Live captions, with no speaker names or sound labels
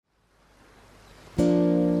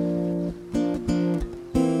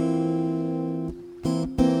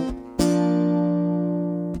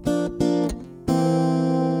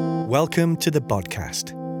Welcome to the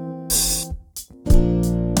podcast.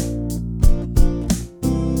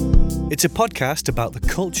 It's a podcast about the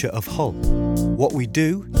culture of Hull, what we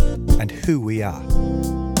do and who we are.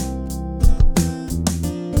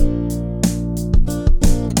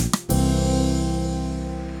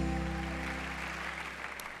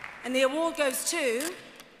 And the award goes to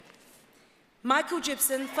Michael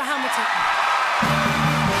Jibson for Hamilton.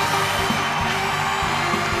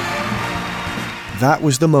 That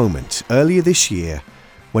was the moment earlier this year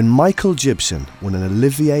when Michael Jibson won an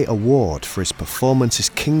Olivier Award for his performance as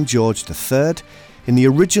King George III in the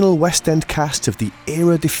original West End cast of the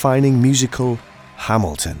era-defining musical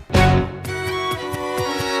Hamilton.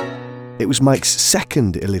 It was Mike's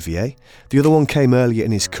second Olivier. The other one came earlier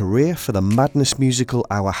in his career for the madness musical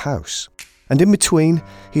Our House. And in between,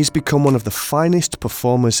 he's become one of the finest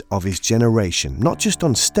performers of his generation, not just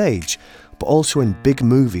on stage, but also in big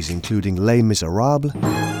movies including Les Miserables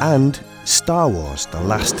and Star Wars: The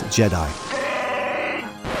Last Jedi.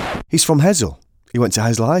 He's from Hessle. He went to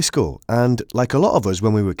Hessle High School, and like a lot of us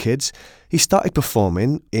when we were kids, he started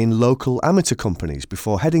performing in local amateur companies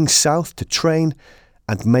before heading south to train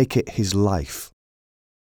and make it his life.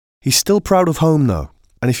 He's still proud of home though,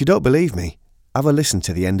 and if you don't believe me, have a listen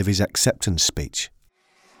to the end of his acceptance speech.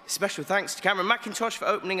 Special thanks to Cameron McIntosh for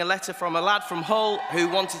opening a letter from a lad from Hull who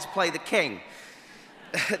wanted to play the King.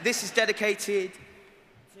 This is dedicated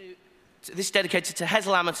to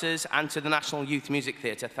Hessle amateurs and to the National Youth Music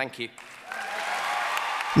Theatre. Thank you.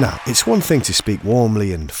 Now, it's one thing to speak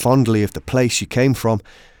warmly and fondly of the place you came from,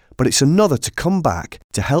 but it's another to come back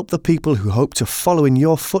to help the people who hope to follow in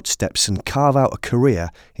your footsteps and carve out a career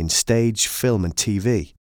in stage, film and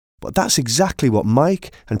TV. But that's exactly what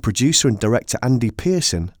Mike and producer and director Andy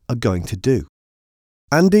Pearson are going to do.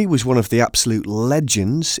 Andy was one of the absolute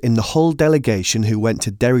legends in the Hull delegation who went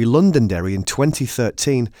to Derry Londonderry in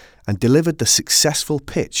 2013 and delivered the successful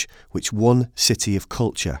pitch which won City of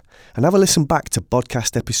Culture. And have a listen back to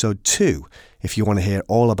podcast episode 2 if you want to hear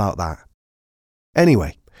all about that.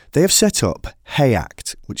 Anyway, they have set up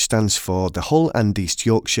HEYACT, which stands for the Hull and East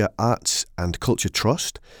Yorkshire Arts and Culture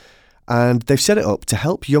Trust, and they've set it up to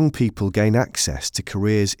help young people gain access to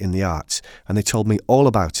careers in the arts, and they told me all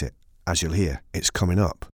about it. As you'll hear, it's coming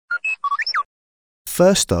up.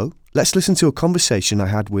 First though, let's listen to a conversation I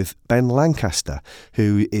had with Ben Lancaster,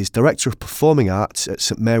 who is Director of Performing Arts at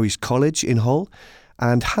St Mary's College in Hull,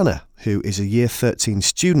 and Hannah, who is a Year 13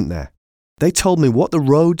 student there. They told me what the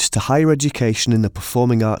roads to higher education in the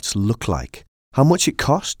performing arts look like, how much it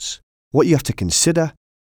costs, what you have to consider,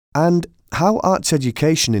 and how arts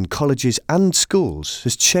education in colleges and schools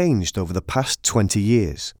has changed over the past 20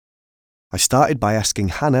 years. I started by asking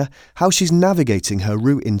Hannah how she's navigating her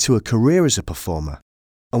route into a career as a performer,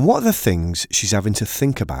 and what are the things she's having to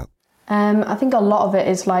think about. I think a lot of it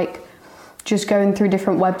is like just going through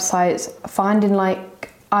different websites, finding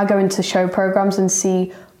I go into show programs and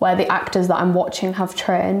see where the actors that I'm watching have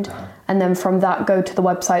trained, and then from that go to the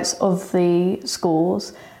websites of the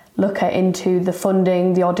schools, look into the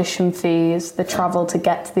funding, the audition fees, the travel to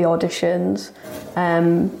get to the auditions,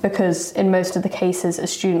 because in most of the cases a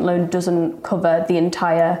student loan doesn't cover the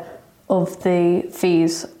entire of the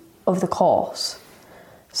fees of the course.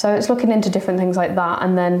 So it's looking into different things like that,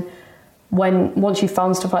 and then once you've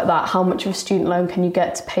found stuff like that, how much of a student loan can you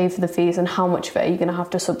get to pay for the fees and how much of it are you going to have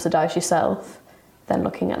to subsidise yourself, then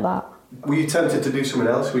looking at that. Were you tempted to do something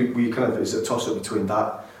else? Were you kind of, is it a toss-up between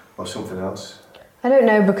that or something else? I don't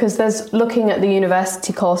know, because there's looking at the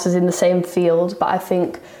university courses in the same field, but I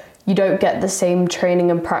think you don't get the same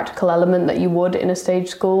training and practical element that you would in a stage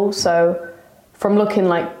school. So from looking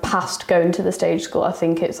past going to the stage school, I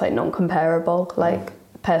think it's non-comparable.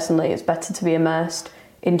 Personally, it's better to be immersed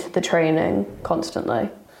into the training constantly.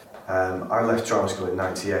 I left drama school in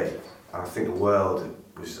 '98, and I think the world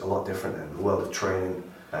was a lot different then. The world of training,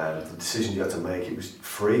 the decisions you had to make, it was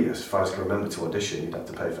free as far as I can remember to audition. You'd have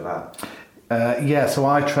to pay for that. So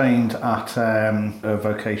I trained at a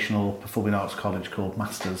vocational performing arts college called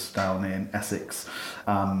Masters down in Essex,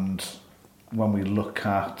 and when we look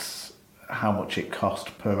at how much it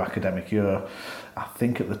cost per academic year, I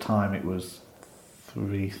think at the time it was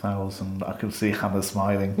 3,000, I can see Hannah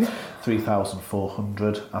smiling,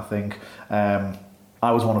 3,400 I think.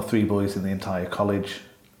 I was one of 3 boys in the entire college,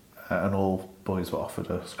 and all boys were offered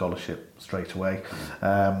a scholarship straight away.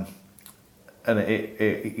 And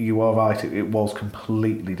you are right, it was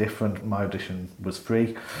completely different. My audition was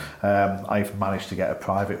free. I've managed to get a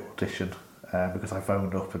private audition because I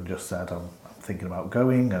phoned up and just said I'm thinking about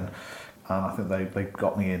going, and I think they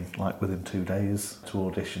got me in within 2 days to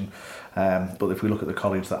audition. But if we look at the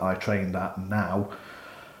college that I trained at now,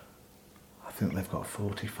 I think they've got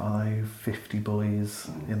 45, 50 boys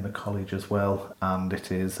in the college as well, and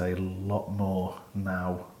it is a lot more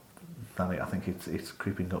now than I think it's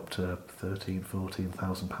creeping up to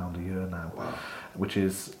 £14,000 a year now, wow. which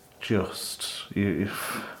is just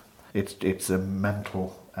it's a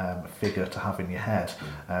mental figure to have in your head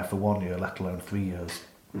for 1 year, let alone 3 years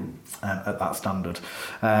at that standard.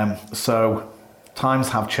 So times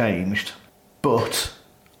have changed, but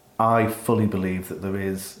I fully believe that there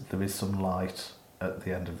is some light at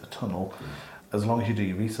the end of the tunnel, as long as you do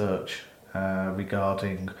your research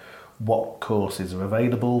regarding what courses are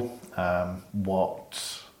available,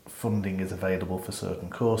 what funding is available for certain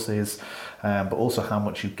courses, but also how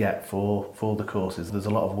much you get for the courses. There's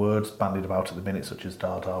a lot of words bandied about at the minute, such as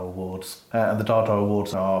Dada Awards, and the Dada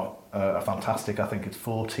Awards are fantastic. I think it's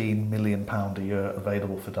 £14 million a year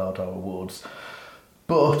available for Dada Awards.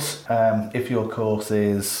 But if your course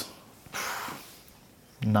is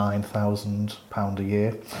 £9,000 a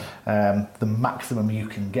year, the maximum you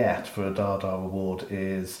can get for a Dada Award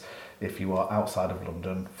is, if you are outside of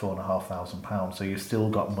London, £4,500. So you've still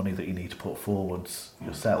got money that you need to put forwards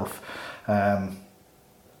yourself,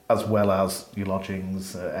 as well as your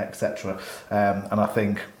lodgings, etc. And I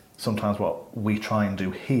think sometimes what we try and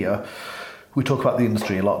do here, we talk about the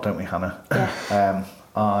industry a lot, don't we, Hannah? Yeah.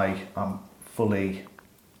 I am fully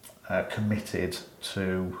committed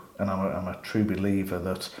to, and I'm a true believer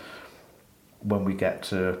that when we get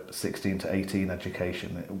to 16 to 18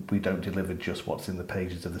 education, we don't deliver just what's in the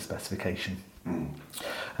pages of the specification,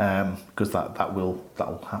 because that will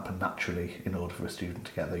happen naturally in order for a student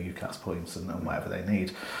to get their UCAS points and whatever they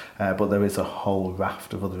need. But there is a whole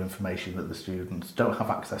raft of other information that the students don't have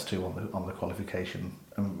access to on the qualification,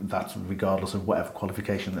 and that's regardless of whatever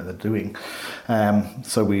qualification that they're doing.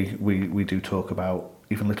 So we do talk about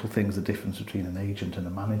even little things, the difference between an agent and a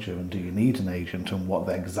manager, and do you need an agent, and what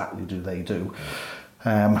exactly do they do,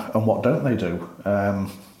 and what don't they do.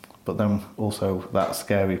 But then also that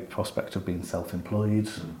scary prospect of being self-employed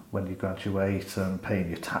when you graduate, and paying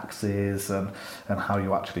your taxes, and how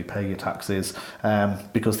you actually pay your taxes,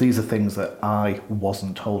 because these are things that I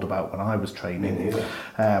wasn't told about when I was training.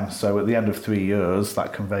 So at the end of 3 years,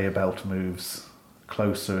 that conveyor belt moves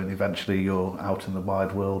closer, and eventually you're out in the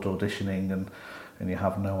wide world auditioning, and you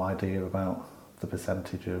have no idea about the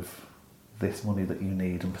percentage of this money that you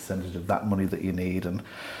need and percentage of that money that you need. And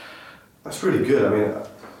that's really good. I mean,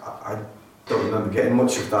 I don't remember getting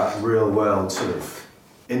much of that real world sort of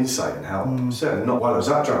insight and help. Certainly not while I was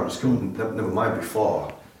at drama school, never mind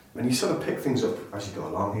before. And you sort of pick things up as you go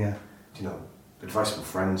along. Yeah. You know, advice from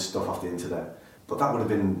friends, stuff off the internet. But that would have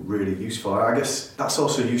been really useful. I guess that's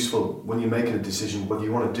also useful when you're making a decision whether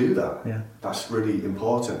you want to do that. Yeah. That's really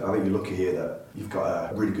important. I think you're lucky here that you've got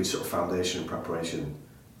a really good sort of foundation and preparation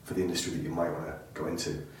for the industry that you might want to go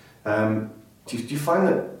into. Do you find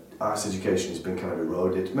that arts education has been kind of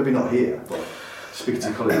eroded? Maybe not here, but speaking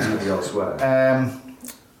to colleagues maybe elsewhere.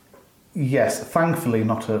 Yes, thankfully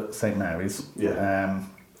not at St Mary's. Yeah.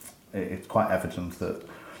 It's quite evident that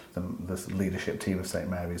the leadership team of St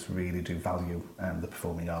Mary's really do value the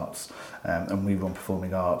performing arts, and we run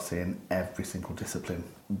performing arts in every single discipline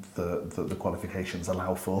that the qualifications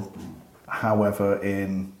allow for. However,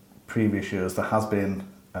 in previous years there has been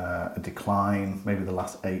a decline, maybe the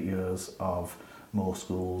last 8 years, of more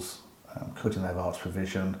schools cutting their arts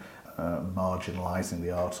provision, marginalising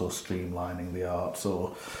the arts, or streamlining the arts,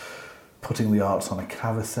 or putting the arts on a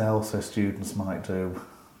carousel, so students might do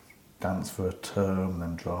dance for a term,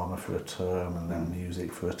 then drama for a term, and then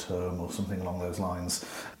music for a term, or something along those lines.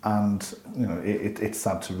 And you know, it's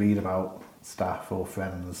sad to read about staff or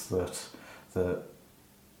friends that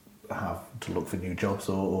have to look for new jobs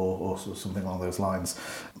or something along those lines.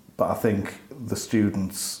 But I think the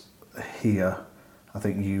students here, I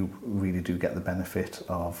think you really do get the benefit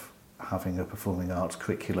of having a performing arts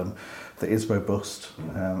curriculum that is robust,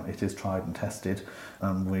 it is tried and tested,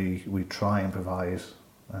 and we try and provide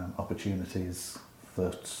opportunities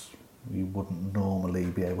that you wouldn't normally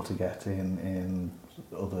be able to get in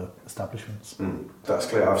other establishments. That's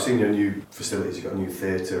clear. I've seen your new facilities. You've got a new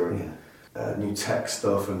theatre and new tech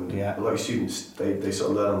stuff, and a lot of students, they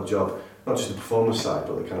sort of learn on the job, not just the performance side,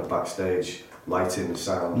 but the kind of backstage, lighting,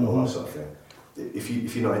 sound, all that sort of thing.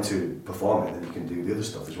 If you're not into performing, then you can do the other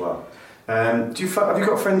stuff as well. Have you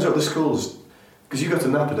got friends at the schools? Because you go to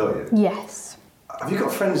Napa, don't you? Yes. Have you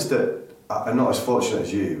got friends that are not as fortunate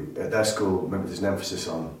as you? At their school, maybe there's an emphasis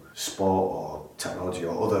on sport or technology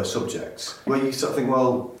or other subjects, where you sort of think,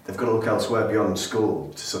 well, they've got to look elsewhere beyond school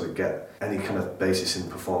to sort of get any kind of basis in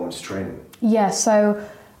performance training. Yeah, so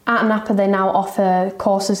At Napa, they now offer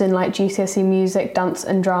courses in like GCSE music, dance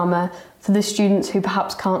and drama for the students who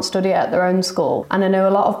perhaps can't study at their own school. And I know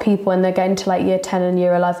a lot of people, when they're getting to like year 10 and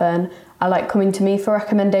year 11, are like coming to me for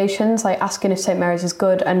recommendations, like asking if St Mary's is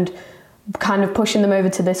good and kind of pushing them over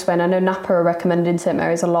to this way. And I know Napa are recommending St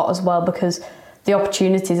Mary's a lot as well, because the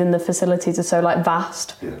opportunities in the facilities are so like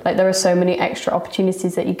vast. Yeah. Like there are so many extra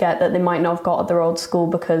opportunities that you get that they might not have got at their old school,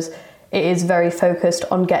 because it is very focused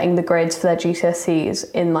on getting the grades for their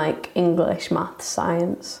GCSEs in like English, maths,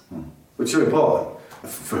 science. Which are important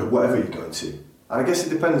for whatever you're going to. And I guess it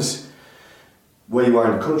depends where you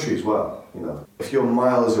are in the country as well. You know, if you're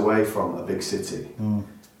miles away from a big city,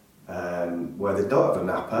 where they don't have a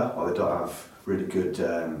Napa or they don't have really good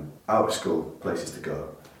out of school places to go,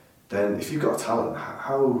 then if you've got talent,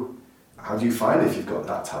 how do you find if you've got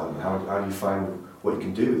that talent? How do you find what you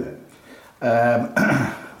can do with it?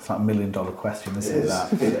 It's like $1 million question, isn't it?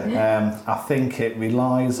 That? Yeah. I think it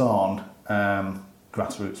relies on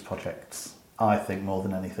grassroots projects, I think, more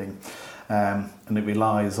than anything. And it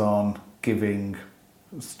relies on giving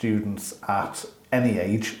students at any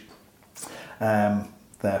age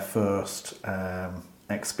their first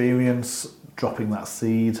experience, dropping that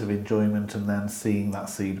seed of enjoyment and then seeing that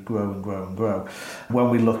seed grow and grow and grow. When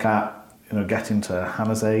we look at, getting to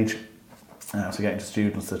Hannah's age, so getting to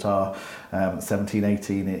students that are 17,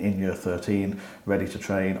 18 in year 13, ready to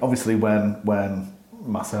train. Obviously when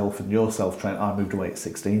myself and yourself trained, I moved away at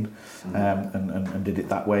 16 and did it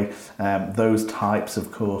that way. Those types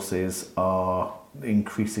of courses are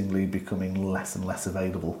increasingly becoming less and less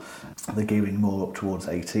available. They're gearing more up towards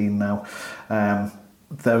 18 now.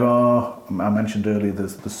 There are, I mentioned earlier,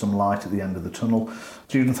 there's some light at the end of the tunnel.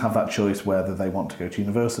 Students have that choice whether they want to go to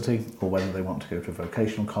university or whether they want to go to a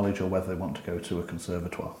vocational college or whether they want to go to a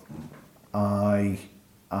conservatoire. I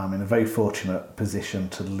am in a very fortunate position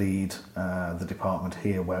to lead the department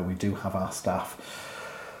here, where we do have our staff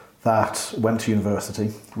that went to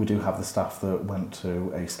university. We do have the staff that went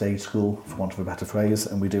to a stage school, for want of a better phrase,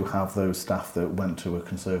 and we do have those staff that went to a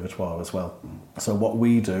conservatoire as well. So what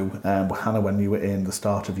we do, Hannah, when you were in the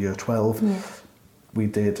start of year 12, we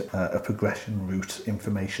did a progression route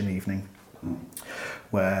information evening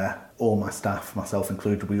where all my staff, myself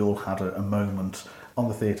included, we all had a moment on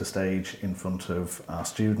the theatre stage in front of our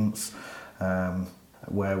students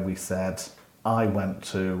where we said, I went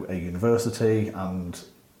to a university and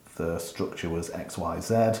the structure was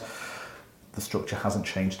XYZ. The structure hasn't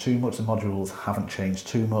changed too much, the modules haven't changed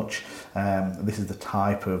too much. This is the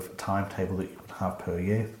type of timetable that you would have per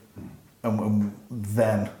year. And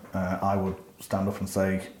then I would stand up and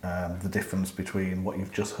say the difference between what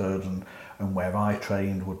you've just heard and where I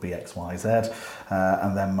trained would be XYZ.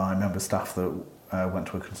 And then my member staff that went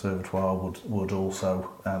to a conservatoire would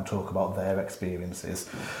also talk about their experiences.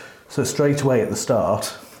 So straight away at the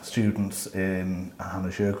start, students in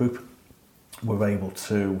Hannah's year group were able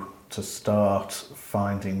to start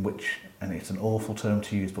finding which, and it's an awful term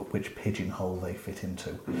to use, but which pigeonhole they fit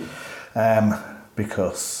into.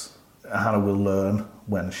 Because Hannah will learn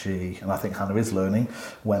when she, and I think Hannah is learning,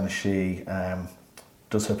 when she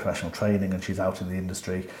does her professional training and she's out in the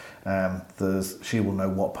industry, she will know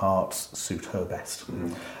what parts suit her best.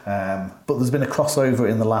 But there's been a crossover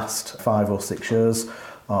in the last 5 or 6 years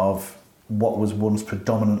of what was once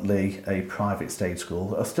predominantly a private stage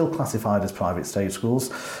school, are still classified as private stage schools,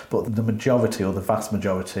 but the majority or the vast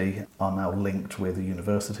majority are now linked with a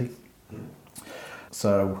university.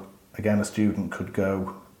 So again, a student could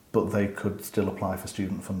go, but they could still apply for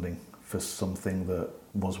student funding for something that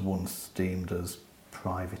was once deemed as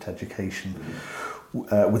private education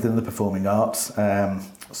within the performing arts.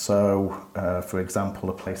 For example,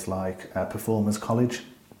 a place like Performers College,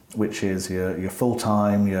 which is your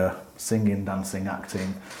full-time, your singing, dancing,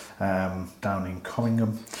 acting, down in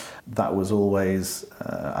Collingham. That was always,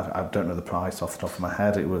 I don't know the price off the top of my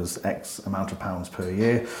head, it was X amount of pounds per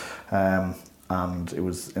year. And it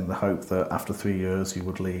was in the hope that after 3 years you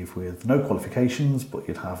would leave with no qualifications, but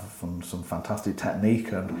you'd have some fantastic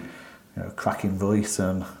technique and cracking voice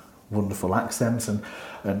and wonderful accents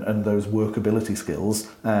and those workability skills.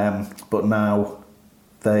 But now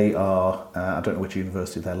they are, I don't know which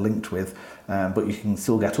university they're linked with, but you can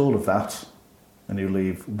still get all of that and you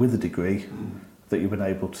leave with a degree that you've been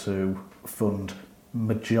able to fund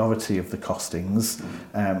majority of the costings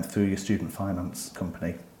through your student finance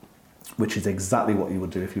company, which is exactly what you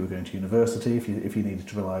would do if you were going to university, if you needed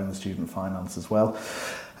to rely on the student finance as well.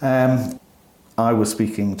 I was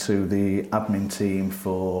speaking to the admin team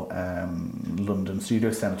for London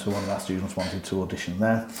Studio Centre. One of our students wanted to audition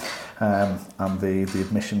there, and the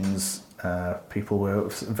admissions people were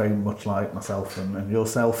very much like myself and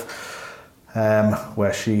yourself.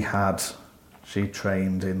 where she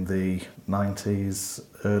trained in the 90s,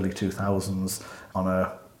 early 2000s on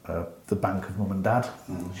the bank of mum and dad.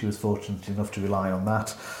 She was fortunate enough to rely on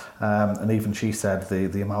that. And even she said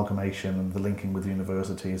the amalgamation and the linking with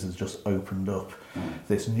universities has just opened up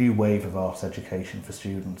this new wave of arts education for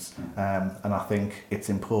students. And I think it's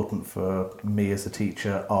important for me as a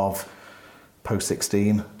teacher of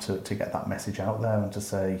post-16 to get that message out there and to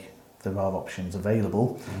say there are options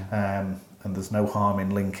available. And there's no harm in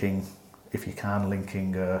linking, if you can,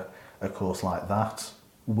 linking a course like that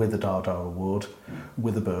with a Dada Award,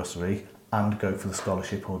 with a bursary, and go for the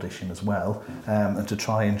scholarship audition as well, and to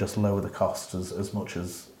try and just lower the cost as much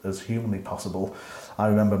as humanly possible. I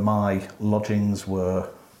remember my lodgings were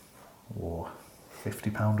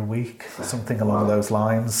 £50 a week, something along those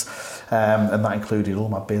lines, and that included all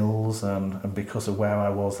my bills, and because of where I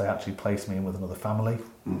was, they actually placed me in with another family.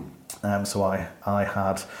 So I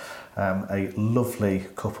had a lovely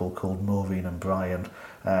couple called Maureen and Brian,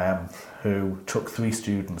 who took 3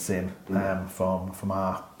 students in from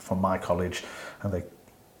my college, and they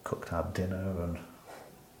cooked our dinner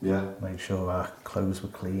and made sure our clothes were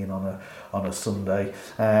clean on a Sunday.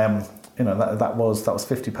 That was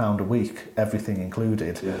 £50 a week, everything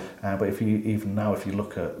included. But if you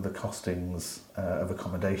look at the costings of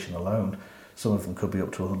accommodation alone, some of them could be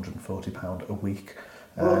up to £140 a week.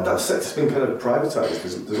 Well, that sector's been kind of privatised.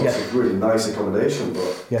 There's lots of really nice accommodation,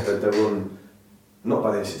 but they're run not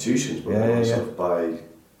by the institutions, but sort of by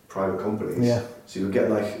private companies. So you'll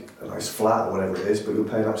get like a nice flat or whatever it is, but you'll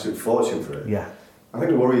pay an absolute fortune for it. I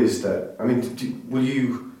think the worry is that, I mean, will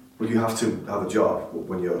you have to have a job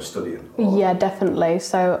when you're studying? Or? Yeah, definitely.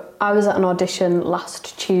 So I was at an audition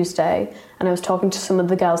last Tuesday, and I was talking to some of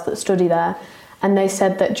the girls that study there, and they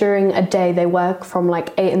said that during a day they work from like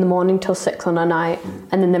 8 in the morning till 6 on a night,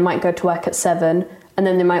 and then they might go to work at 7, and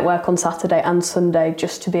then they might work on Saturday and Sunday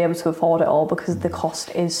just to be able to afford it all, because the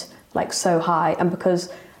cost is like so high, and because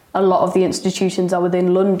a lot of the institutions are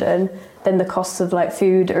within London, then the costs of like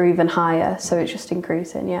food are even higher, so it's just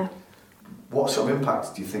increasing. What sort of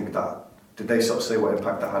impact do you think did they sort of say what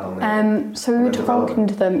impact that had on them? So we were talking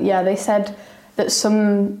to them, they said that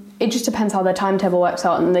it just depends how their timetable works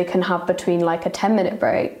out, and they can have between like a 10-minute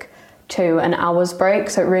break to an hour's break,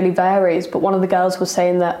 so it really varies. But one of the girls was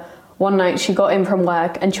saying that one night she got in from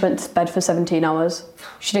work and she went to bed for 17 hours.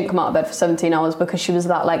 She didn't come out of bed for 17 hours because she was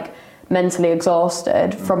that like mentally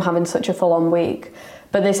exhausted from having such a full-on week.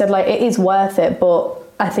 But they said like it is worth it, but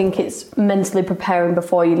I think it's mentally preparing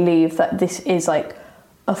before you leave that this is like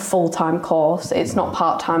a full-time course. It's not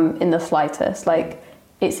part-time in the slightest. Like,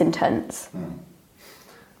 it's intense.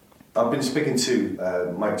 I've been speaking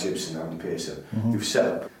to Mike Jibson and Andy Pearson, who've set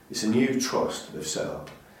up, it's a new trust they've set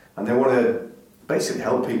up, and they want to basically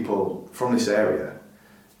help people from this area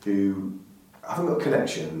who haven't got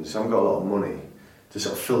connections, haven't got a lot of money, to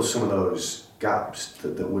sort of fill some of those gaps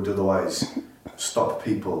that would otherwise stop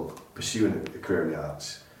people pursuing a career in the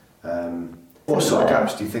arts. What sort of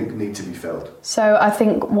gaps do you think need to be filled? So I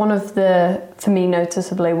think one of for me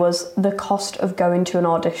noticeably, was the cost of going to an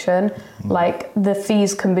audition. Like, the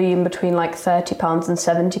fees can be in between like £30 and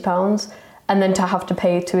 £70, and then to have to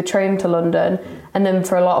pay to a train to London. And then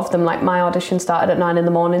for a lot of them, like my audition started at 9 in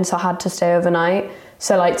the morning, so I had to stay overnight.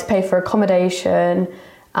 So like to pay for accommodation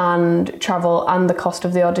and travel and the cost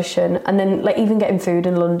of the audition, and then like even getting food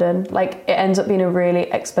in London, like it ends up being a really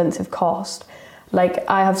expensive cost. Like,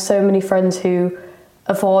 I have so many friends who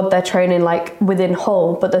afford their training like within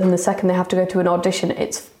Hull, but then the second they have to go to an audition,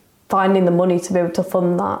 it's finding the money to be able to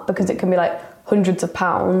fund that, because it can be like hundreds of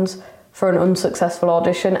pounds for an unsuccessful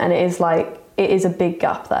audition, and it is a big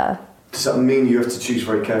gap there. Does that mean you have to choose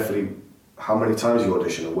very carefully how many times you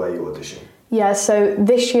audition or where you audition? Yeah, so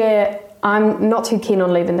this year I'm not too keen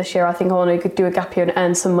on leaving this year. I think I want to do a gap year and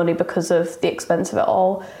earn some money because of the expense of it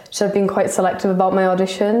all. So I've been quite selective about my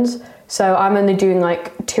auditions. So I'm only doing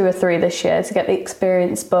like 2 or 3 this year to get the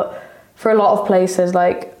experience. But for a lot of places,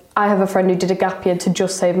 like I have a friend who did a gap year to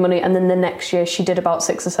just save money, and then the next year she did about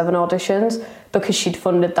 6 or 7 auditions because she'd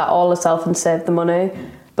funded that all herself and saved the money.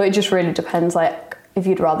 But it just really depends, like if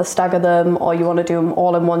you'd rather stagger them or you want to do them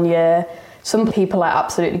all in 1 year. Some people like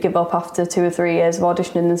absolutely give up after 2 or 3 years of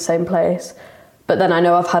auditioning in the same place. But then I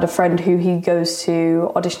know I've had a friend who he goes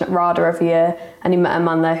to audition at RADA every year, and he met a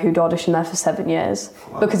man there who'd auditioned there for 7 years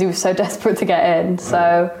because he was so desperate to get in.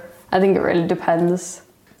 So I think it really depends.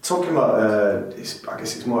 Talking about, I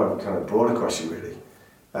guess it's more of a kind of broader question really.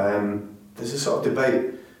 There's a sort of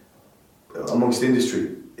debate amongst the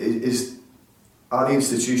industry. Are the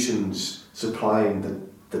institutions supplying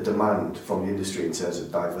the demand from the industry in terms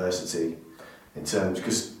of diversity? In terms,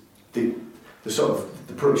 because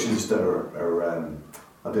the productions that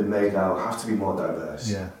have been made now have to be more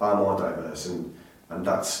diverse, are more diverse, and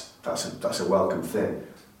that's a welcome thing.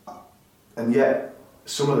 And yet,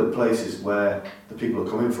 some of the places where the people are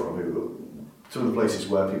coming from, some of the places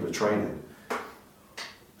where people are training,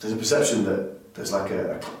 there's a perception that there's like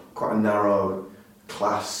quite a narrow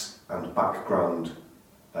class and background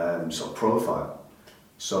sort of profile.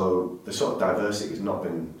 So the sort of diversity has not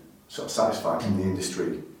been sort of satisfied in the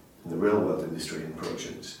industry, in the real world industry in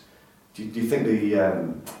productions. Do you think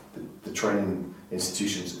the training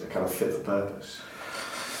institutions are kind of fit for purpose?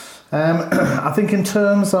 I think in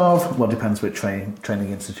terms of, well, it depends which training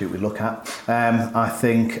institute we look at. I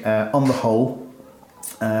think on the whole,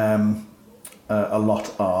 a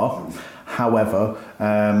lot are. However,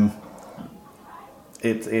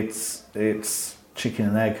 it's chicken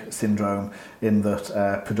and egg syndrome in that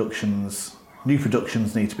new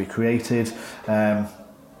productions need to be created.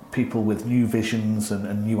 People with new visions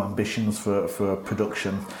and new ambitions for a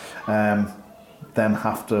production then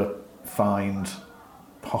have to find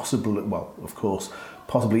possibly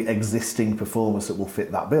existing performers that will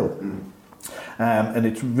fit that bill. And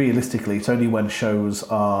it's realistically, it's only when shows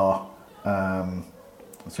are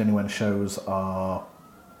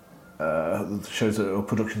shows or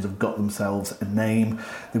productions have got themselves a name,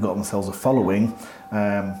 they've got themselves a following,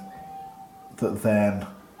 that then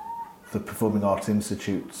the performing arts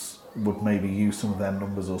institutes would maybe use some of their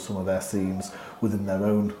numbers or some of their scenes within their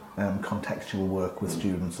own contextual work with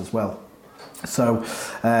students as well. So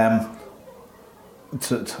I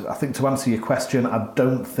think to answer your question, I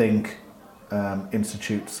don't think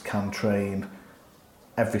institutes can train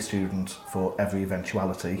every student for every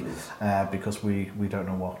eventuality because we don't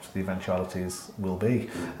know what the eventualities will be.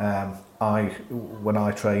 When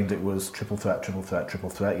I trained, it was triple threat. You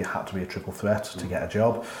had to be a triple threat to get a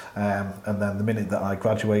job. And then the minute that I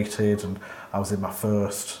graduated and I was in my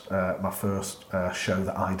first show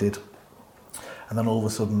that I did, and then all of a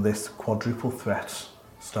sudden this quadruple threat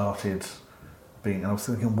started being, and I was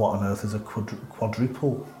thinking, what on earth is a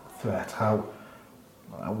quadruple threat?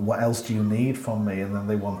 What else do you need from me? And then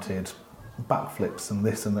they wanted backflips and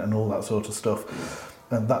this and all that sort of stuff.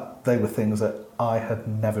 And that they were things that I had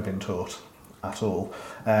never been taught at all,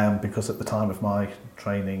 because at the time of my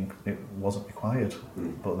training it wasn't required.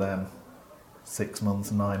 But then 6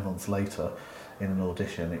 months, 9 months later in an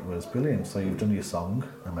audition it was brilliant. So you've done your song,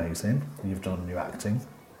 amazing. You've done your acting,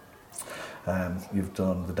 you've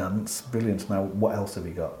done the dance, brilliant. Now what else have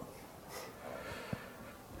you got?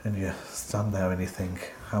 And you stand there and you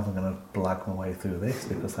think, how am I going to blag my way through this?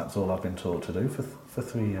 Because that's all I've been taught to do for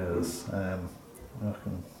 3 years. I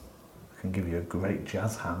can give you a great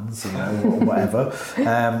jazz hands, or whatever.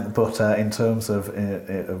 But in terms of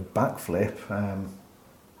backflip,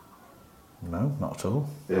 no, not at all.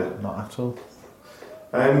 Yeah, not at all.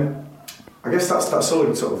 I guess that's all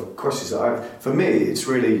the sort of questions that for me, it's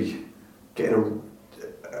really getting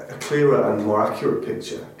a clearer and more accurate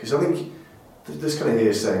picture, because I think this kind of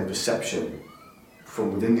hearsay perception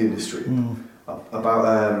from within the industry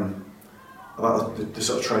about the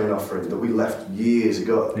sort of training offering that we left years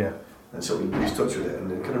ago, and so we lose touch with it,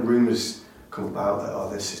 and then kind of rumours come about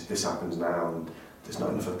that this happens now and there's not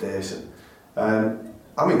enough of this, and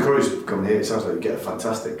I'm encouraged coming here. It sounds like you get a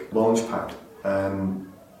fantastic launch pad,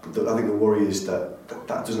 but I think the worry is that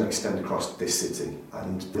doesn't extend across this city,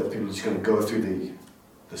 and that people are just going to go through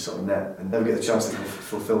the sort of net and never get the chance to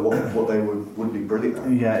fulfil what they would be brilliant at.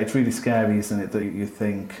 Yeah, it's really scary, isn't it, that you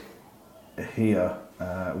think here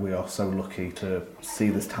we are so lucky to see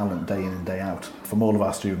this talent day in and day out. From all of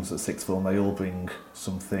our students at sixth form, they all bring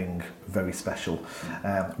something very special,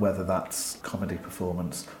 whether that's comedy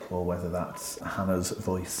performance or whether that's Hannah's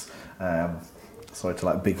voice. Sorry to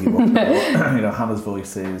like big you up, but Hannah's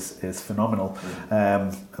voice is phenomenal.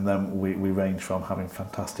 And then we range from having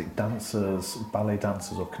fantastic dancers, ballet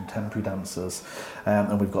dancers or contemporary dancers,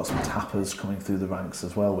 and we've got some tappers coming through the ranks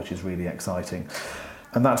as well, which is really exciting.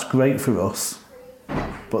 And that's great for us,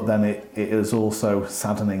 but then it is also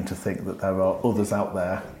saddening to think that there are others out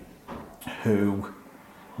there who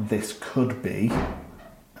this could be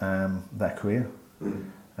their career.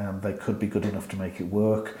 They could be good enough to make it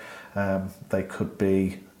work. They could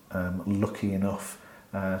be lucky enough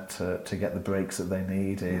to get the breaks that they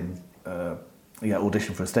need in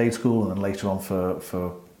audition for a stage school and then later on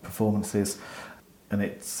for performances. And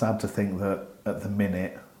it's sad to think that at the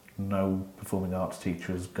minute no performing arts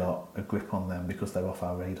teacher has got a grip on them because they're off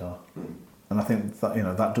our radar. And I think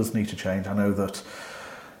that that does need to change. I know that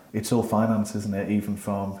it's all finance, isn't it? Even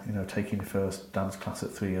from taking your first dance class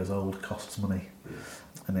at 3 years old costs money,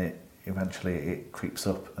 and it eventually creeps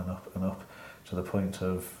up and up and up to the point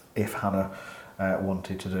of if Hannah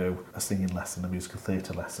wanted to do a singing lesson, a musical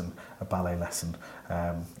theatre lesson, a ballet lesson,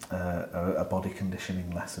 a body conditioning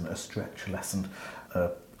lesson, a stretch lesson,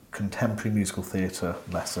 a contemporary musical theatre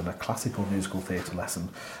lesson, a classical musical theatre lesson,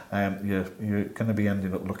 you're going to be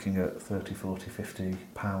ending up looking at £30, £40,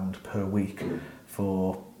 £50 per week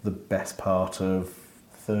for the best part of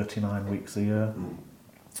 39 weeks a year.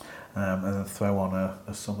 And then throw on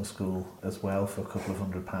a summer school as well for a couple of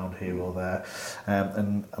 £100 here or there.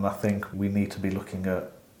 And I think we need to be looking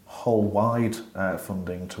at whole-wide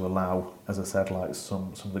funding to allow, as I said, like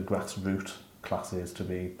some of the grassroots classes to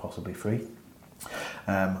be possibly free.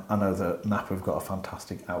 I know that Napa have got a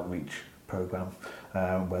fantastic outreach programme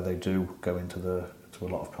where they do go to a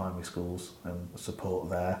lot of primary schools and support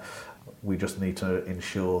there. We just need to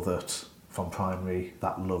ensure that from primary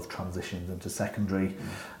that love transitions into secondary,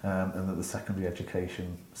 and that the secondary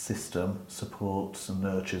education system supports and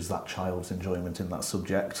nurtures that child's enjoyment in that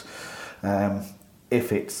subject.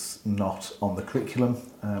 If it's not on the curriculum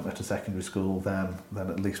at a secondary school, then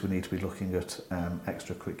at least we need to be looking at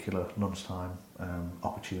extracurricular lunchtime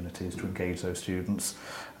opportunities to engage those students,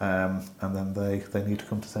 and then they need to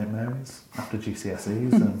come to St Mary's after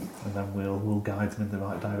GCSEs, and then we'll guide them in the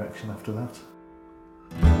right direction after that.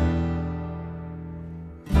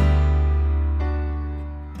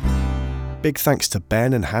 Big thanks to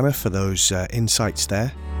Ben and Hannah for those insights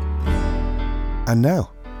there. And now,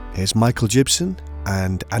 here's Michael Jibson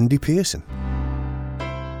and Andy Pearson.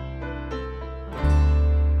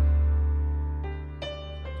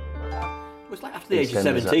 Well, it's like after the age of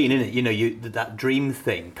 17, isn't it? You know, that dream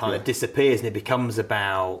thing kind of disappears, and it becomes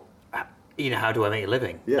about, how do I make a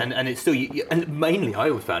living? Yeah. And it's still, and mainly I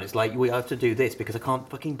always found it's like, we have to do this because I can't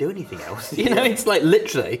fucking do anything else. You know, it's like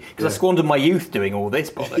literally, because I squandered my youth doing all this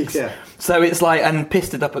bollocks. So it's like, and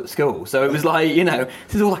pissed it up at school. So it was like,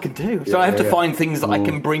 this is all I can do. So I have to find things that I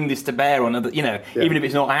can bring this to bear on other, even if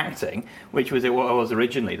it's not acting, which was what I was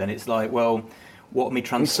originally, then it's like, well, what are my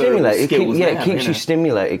transferable skills now? It keeps you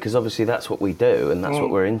stimulated, because obviously that's what we do and that's what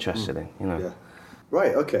we're interested in, Yeah.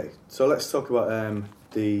 Right, okay. So let's talk about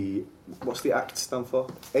what's the ACT stand for?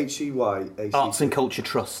 HEY. Arts and Culture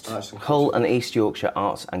Trust. Hull and East Yorkshire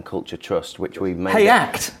Arts and Culture Trust, which we made Hey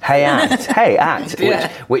ACT! Hey ACT!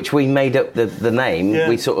 Which we made up the name. Yeah.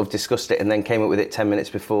 We sort of discussed it and then came up with it 10 minutes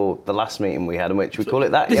before the last meeting we had, in which we call it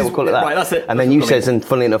that. Yeah, we'll call it that. Right, that's it. And then you said, and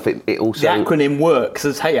funnily enough, it also... The acronym works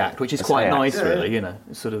as Hey ACT, which is quite nice, really,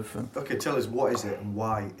 sort of... Okay, tell us, what is it and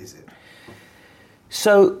why is it?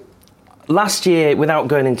 So... Last year, without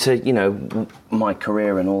going into, my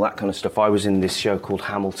career and all that kind of stuff, I was in this show called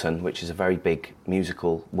Hamilton, which is a very big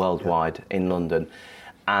musical worldwide in London.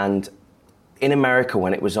 And in America,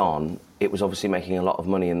 when it was on, it was obviously making a lot of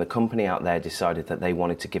money, and the company out there decided that they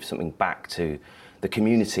wanted to give something back to the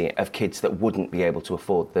community of kids that wouldn't be able to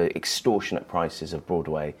afford the extortionate prices of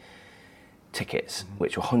Broadway tickets,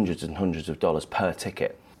 which were hundreds and hundreds of dollars per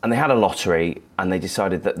ticket. And they had a lottery, and they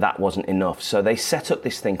decided that that wasn't enough. So they set up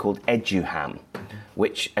this thing called EduHam,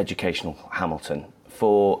 which Educational Hamilton,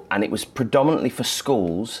 and it was predominantly for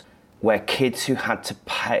schools where kids who had to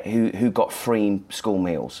pay, who got free school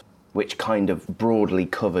meals, which kind of broadly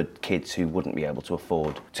covered kids who wouldn't be able to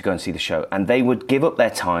afford to go and see the show. And they would give up their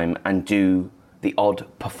time and do the odd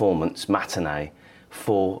performance matinee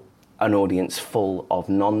for an audience full of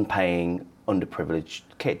non-paying, underprivileged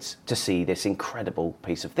kids to see this incredible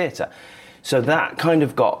piece of theatre. So that kind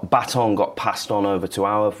of got passed on over to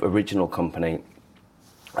our original company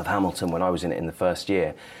of Hamilton when I was in it in the first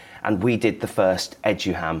year. And we did the first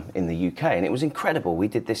EduHam in the UK, and it was incredible. We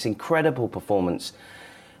did this incredible performance,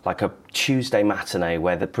 like a Tuesday matinee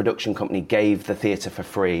where the production company gave the theatre for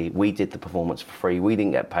free. We did the performance for free. We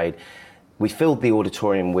didn't get paid. We filled the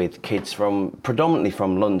auditorium with kids predominantly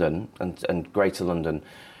from London and Greater London,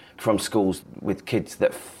 from schools with kids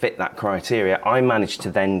that fit that criteria. I managed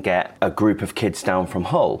to then get a group of kids down from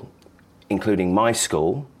Hull, including my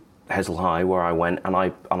school, Hesel High, where I went, and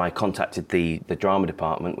I contacted the drama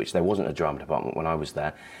department, which there wasn't a drama department when I was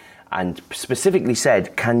there, and specifically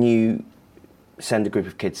said, can you send a group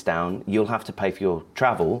of kids down? You'll have to pay for your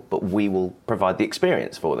travel, but we will provide the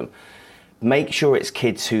experience for them. Make sure it's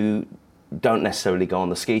kids who don't necessarily go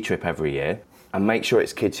on the ski trip every year, and make sure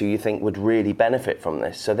it's kids who you think would really benefit from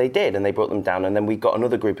this. So they did, and they brought them down, and then we got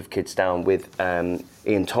another group of kids down with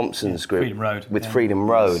Ian Thompson's group. Freedom Road. With Freedom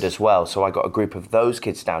Road as well. So I got a group of those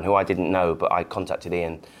kids down who I didn't know, but I contacted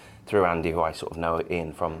Ian through Andy, who I sort of know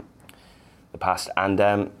Ian from the past. And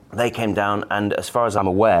they came down, and as far as I'm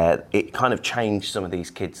aware, it kind of changed some of these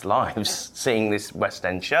kids' lives, seeing this West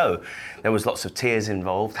End show. There was lots of tears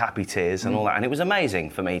involved, happy tears and all that, and it was amazing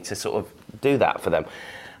for me to sort of do that for them.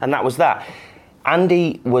 And that was that.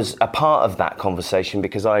 Andy was a part of that conversation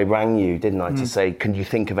because I rang you, didn't I, to say, can you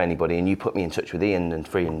think of anybody? And you put me in touch with Ian and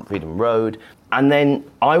Freedom Road. And then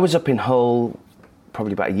I was up in Hull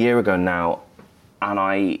probably about a year ago now, and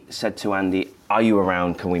I said to Andy, are you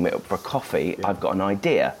around? Can we meet up for a coffee? Yeah. I've got an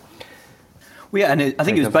idea. Well, yeah, and I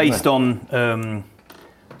think it was based on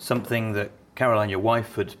something that Caroline, your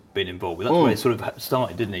wife, had been involved with. That's where it sort of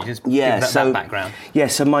started, didn't it? Just that background. Yeah,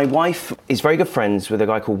 so my wife is very good friends with a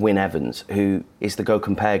guy called Wyn Evans, who is the Go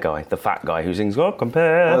Compare guy, the fat guy who sings Go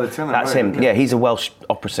Compare. Oh, that's him. Okay. Yeah, he's a Welsh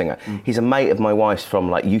opera singer. He's a mate of my wife's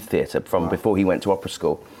from like youth theatre from before he went to opera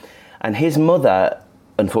school. And his mother,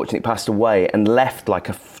 unfortunately, passed away and left like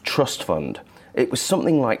a trust fund. It was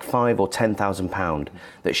something like £5,000 or £10,000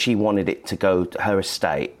 that she wanted it to go to her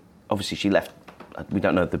estate. Obviously, she left, we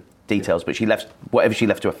don't know the details, but she left whatever she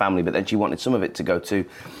left to her family, but then she wanted some of it to go to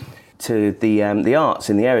the arts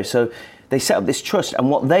in the area. So they set up this trust, and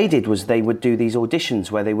what they did was they would do these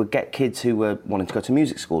auditions where they would get kids who were wanting to go to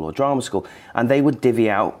music school or drama school, and they would divvy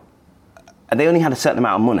out, and they only had a certain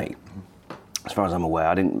amount of money. As far as I'm aware,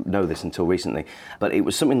 I didn't know this until recently, but it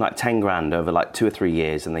was something like 10 grand over like 2 or 3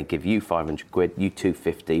 years, and they give you 500 quid, you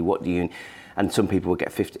 250, what do you, and some people would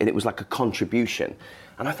get 50, and it was like a contribution.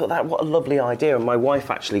 And I thought that, what a lovely idea. And my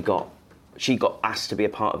wife actually got asked to be a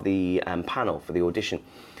part of the panel for the audition.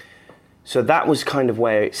 So that was kind of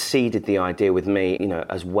where it seeded the idea with me, you know,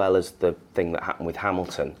 as well as the thing that happened with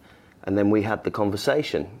Hamilton. And then we had the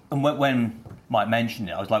conversation. And when Mike mentioned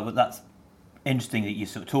it, I was like, well, that's interesting that you're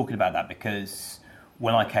sort of talking about that, because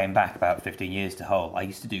when I came back about 15 years to Hull, I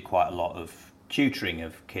used to do quite a lot of tutoring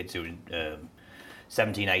of kids who were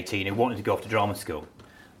 17, 18, who wanted to go off to drama school.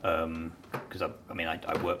 Because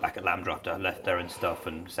I worked back at Lambda after I left there and stuff,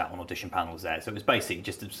 and sat on audition panels there. So it was basically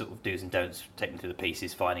just the sort of do's and don'ts, taking through the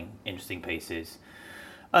pieces, finding interesting pieces,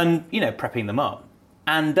 and prepping them up.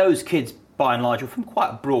 And those kids, by and large, were from quite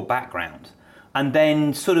a broad background. And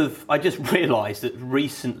then sort of, I just realised that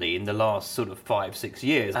recently, in the last sort of 5-6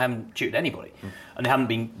 years, I haven't tutored anybody, and they haven't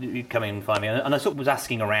been coming and finding me. And I sort of was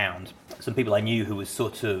asking around some people I knew who was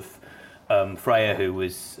sort of Freya, who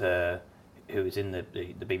was in the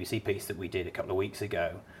BBC piece that we did a couple of weeks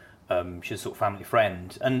ago. She's a sort of family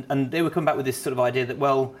friend. And they were coming back with this sort of idea that,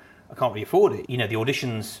 well, I can't really afford it. The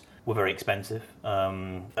auditions were very expensive.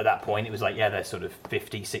 At that point, it was like, they're sort of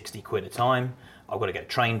 50, 60 quid a time. I've got to get a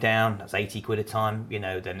train down, that's 80 quid a time. Then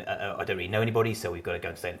I don't really know anybody, so we've got to go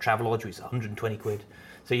and stay in Travelodge, which is 120 quid.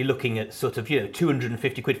 So you're looking at sort of,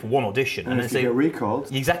 250 quid for one audition. And if you get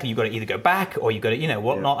recalled. Exactly, you've got to either go back or you've got to,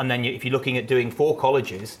 whatnot. Yeah. And then if you're looking at doing 4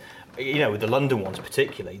 colleges, with the London ones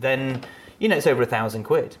particularly, then, it's over 1,000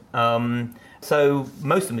 quid. So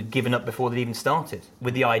most of them had given up before they'd even started,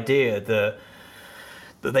 with the idea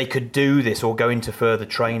that they could do this or go into further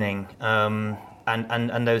training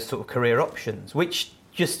and those sort of career options, which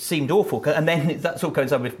just seemed awful. And then that sort of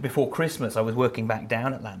coincided with before Christmas, I was working back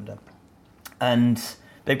down at Lambda, and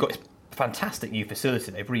they've got this fantastic new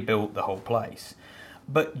facility. They've rebuilt the whole place.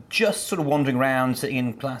 But just sort of wandering around, sitting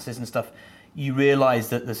in classes and stuff, you realise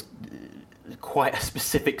that there's quite a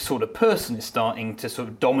specific sort of person is starting to sort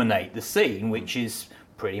of dominate the scene, which is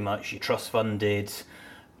pretty much your trust-funded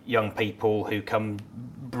young people who come,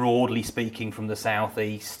 broadly speaking, from the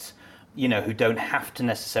southeast, who don't have to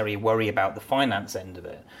necessarily worry about the finance end of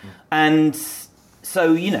it. And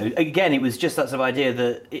so, again, it was just that sort of idea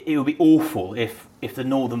that it would be awful if the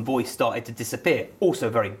Northern voice started to disappear. Also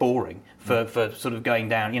very boring for sort of going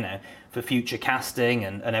down, for future casting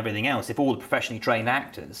and everything else. If all the professionally trained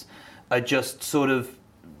actors are just sort of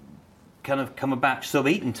kind of come back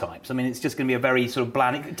sub-Eton types. I mean, it's just going to be a very sort of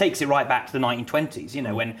bland... It takes it right back to the 1920s,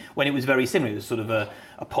 when it was very similar. It was sort of a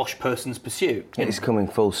posh person's pursuit. It's coming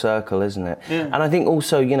full circle, isn't it? Yeah. And I think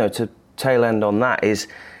also, to tail end on that is,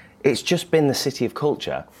 it's just been the city of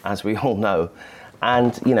culture, as we all know.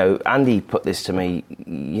 And, Andy put this to me,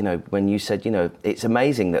 when you said, it's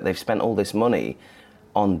amazing that they've spent all this money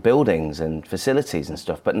on buildings and facilities and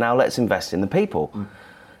stuff, but now let's invest in the people.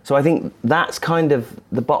 So I think that's kind of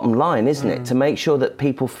the bottom line, isn't it? To make sure that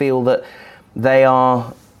people feel that they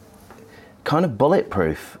are kind of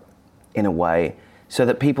bulletproof in a way, so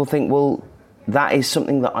that people think, well, that is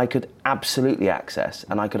something that I could absolutely access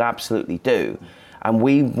and I could absolutely do. And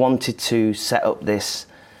we wanted to set up this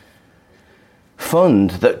fund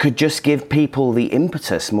that could just give people the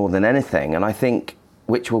impetus more than anything. And I think,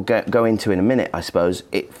 which we'll go into in a minute, I suppose,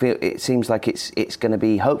 it seems like it's going to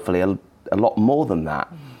be hopefully a lot more than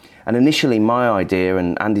that. And initially my idea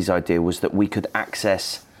and Andy's idea was that we could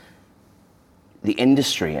access the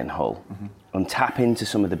industry in Hull and tap into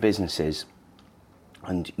some of the businesses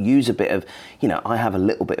and use a bit of, I have a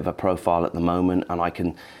little bit of a profile at the moment, and I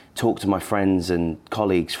can talk to my friends and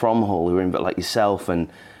colleagues from Hull who are in, like yourself and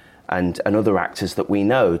other actors that we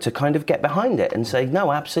know, to kind of get behind it and say,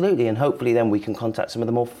 no, absolutely. And hopefully then we can contact some of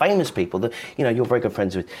the more famous people. That, you know, you're very good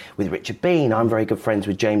friends with Richard Bean. I'm very good friends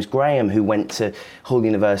with James Graham, who went to Hull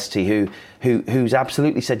University, who's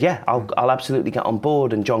absolutely said, yeah, I'll absolutely get on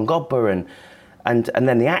board, and John Godber and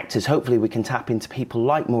then the actors. Hopefully we can tap into people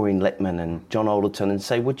like Maureen Lipman and John Alderton and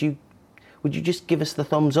say, would you just give us the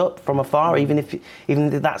thumbs up from afar, even if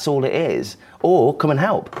that's all it is, or come and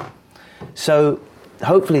help? So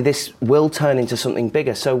hopefully this will turn into something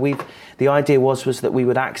bigger. So the idea was that we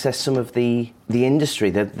would access some of the industry,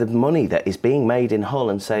 the money that is being made in Hull,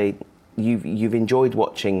 and say, you've enjoyed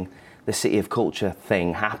watching the City of Culture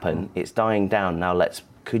thing happen. It's dying down now.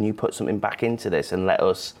 Can you put something back into this and let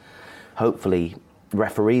us hopefully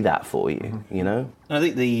referee that for you? You know. And I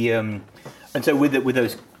think and so with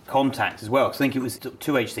those contacts as well, because I think it was a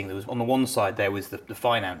two-edged thing. There was, on the one side, there was the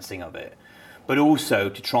financing of it, but also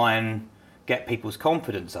to try and get people's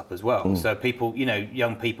confidence up as well. So people, you know,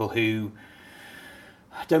 young people who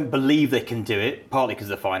don't believe they can do it, partly because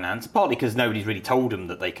of the finance, partly because nobody's really told them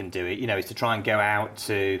that they can do it, you know, is to try and go out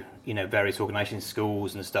to, you know, various organisations,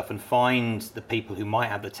 schools and stuff, and find the people who might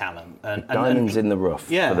have the talent. And diamonds in the rough,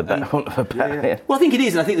 for the better. Well, I think it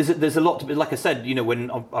is, and I think there's a lot to be, like I said, you know,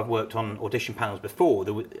 when I've worked on audition panels before,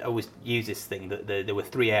 I always use this thing that there were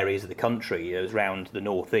three areas of the country. It was around the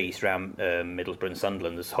North East, around Middlesbrough and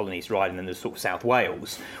Sunderland, there's Hull and East Riding, and then there's sort of South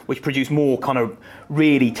Wales, which produce more kind of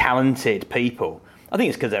really talented people. I think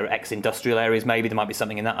it's because they're ex-industrial areas, maybe there might be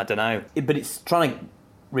something in that, I don't know. But it's trying to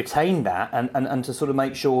retain that and to sort of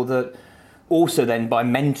make sure that also then by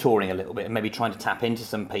mentoring a little bit and maybe trying to tap into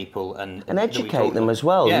some people and educate them as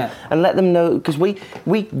well, and let them know, because we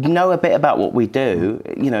know a bit about what we do,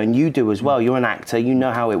 you know, and you do as well. You're an actor, you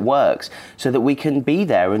know how it works, so that we can be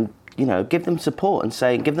there and, you know, give them support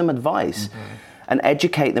and give them advice and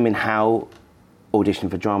educate them in how audition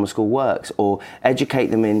for drama school works, or educate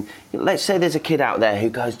them in, let's say there's a kid out there who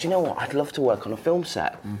goes, do you know what, I'd love to work on a film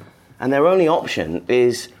set, and their only option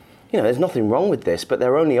is, you know, there's nothing wrong with this, but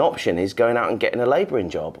their only option is going out and getting a labouring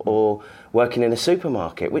job or working in a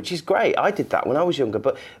supermarket, which is great. I did that when I was younger,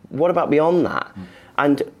 but what about beyond that?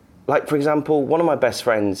 And like, for example, one of my best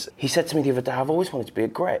friends, he said to me the other day, I've always wanted to be a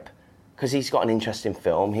grip, because he's got an interest in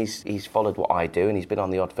film, he's followed what I do, and he's been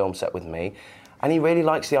on the odd film set with me, and he really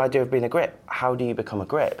likes the idea of being a grip. How do you become a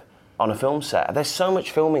grip on a film set? There's so much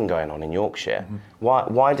filming going on in Yorkshire.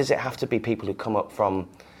 Why does it have to be people who come up from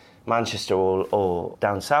Manchester or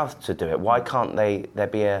down south to do it? Why can't there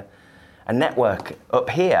be a network up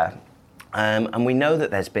here? And we know that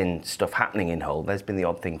there's been stuff happening in Hull. There's been the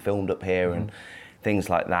odd thing filmed up here and things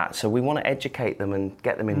like that. So we want to educate them and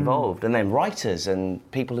get them involved. And then writers and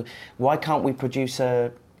people. Why can't we produce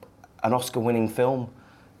an Oscar-winning film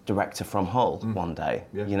director from Hull one day,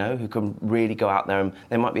 you know, who can really go out there, and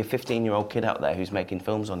there might be a 15-year-old kid out there who's making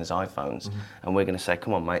films on his iPhones, and we're going to say,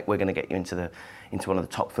 come on, mate, we're going to get you into one of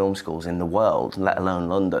the top film schools in the world, let alone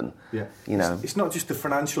London. You know, it's not just the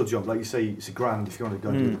financial jump, like you say, it's a grand if you want to go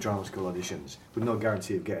and do the drama school auditions, with no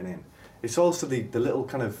guarantee of getting in. It's also the little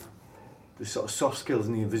kind of the sort of soft skills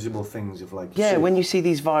and the invisible things of like... Yeah, when you see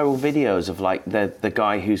these viral videos of like the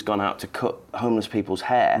guy who's gone out to cut homeless people's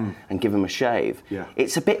hair and give them a shave,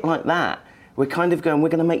 it's a bit like that. We're kind of going, we're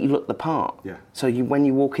going to make you look the part. So when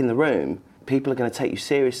you walk in the room, people are going to take you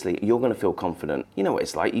seriously. You're going to feel confident. You know what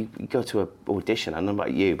it's like. You go to an audition, I don't know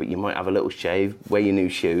about you, but you might have a little shave, wear your new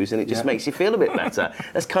shoes, and it just makes you feel a bit better.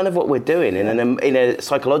 That's kind of what we're doing in a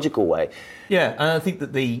psychological way. Yeah, and I think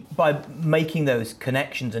that by making those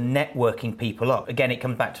connections and networking people up, again, it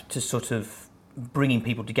comes back to sort of bringing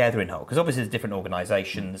people together in Hull, because obviously there's different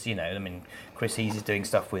organisations, you know, I mean, Chris Hees is doing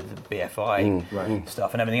stuff with BFI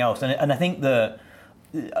stuff and everything else, and I think that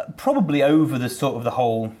probably over the sort of the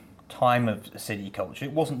whole time of City Culture,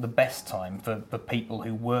 it wasn't the best time for people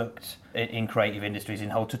who worked in creative industries in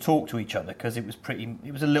Hull to talk to each other, because it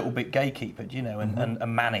was a little bit gatekeepered, you know,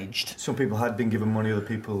 and managed. Some people had been given money, other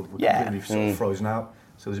people were completely sort of frozen out,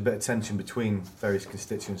 so there's a bit of tension between various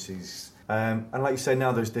constituencies. And like you say,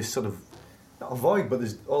 now there's this sort of, not a void, but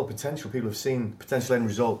there's all the potential. People have seen potential end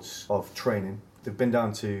results of training. They've been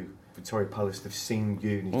down to Victoria Palace, they've seen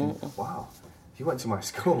you, and you think, wow, you went to my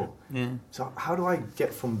school. So how do I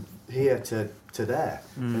get from here to there?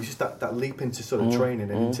 It's just that leap into sort of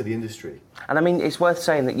training and into the industry. And I mean, it's worth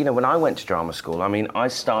saying that, you know, when I went to drama school, I mean, I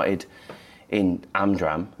started in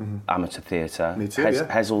Amdram, amateur theatre, Me too,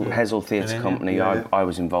 Hessel Theatre Company. I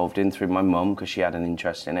was involved in through my mum, because she had an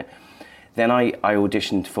interest in it. Then I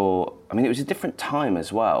auditioned for, I mean, it was a different time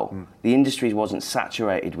as well. The industry wasn't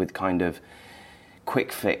saturated with kind of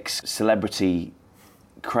quick fix celebrity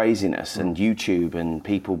craziness and YouTube and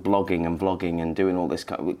people blogging and vlogging and doing all this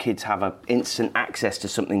kids have a instant access to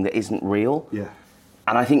something that isn't real. Yeah.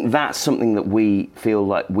 And I think that's something that we feel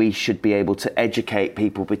like we should be able to educate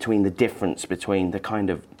people between the difference between the kind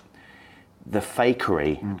of the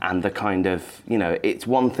fakery and the kind of, you know, it's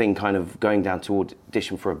one thing kind of going down to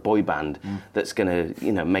audition for a boy band that's going to,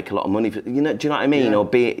 you know, make a lot of money, for, you know, do you know what I mean? Yeah. Or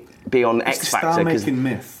be on X Factor. It's the star-making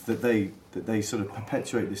myth that they sort of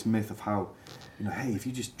perpetuate this myth of how, you know, hey, if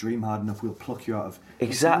you just dream hard enough, we'll pluck you out of...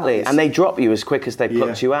 Exactly, and they drop you as quick as they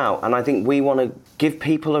plucked you out. And I think we want to give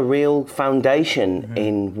people a real foundation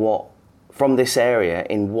in from this area,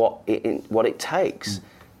 in what it takes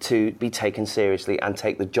to be taken seriously and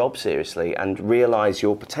take the job seriously and realise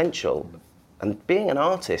your potential. And being an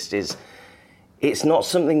artist it's not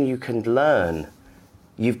something you can learn.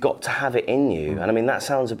 You've got to have it in you. And I mean, that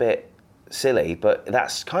sounds a bit silly, but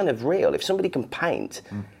that's kind of real. If somebody can paint,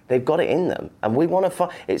 they've got it in them. And we want to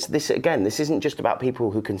find... It's this, again, this isn't just about people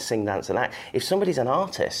who can sing, dance and act. If somebody's an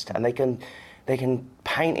artist and they can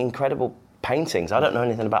paint incredible paintings, I don't know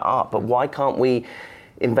anything about art, but why can't we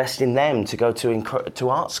invest in them to go to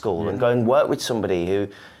art school and go and work with somebody who,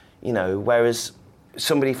 you know, whereas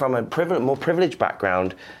somebody from a more privileged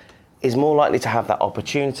background is more likely to have that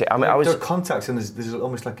opportunity. I mean, there are contacts, and there's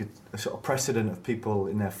almost like a sort of precedent of people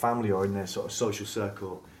in their family or in their sort of social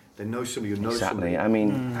circle. They know somebody who knows somebody. I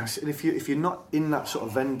mean, and if you're not in that sort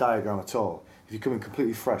of Venn diagram at all, if you're coming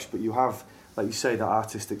completely fresh, but you have, like you say, that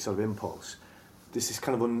artistic sort of impulse, this is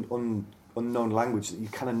kind of unknown language that you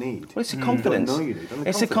kind of need. Well, it's a confidence.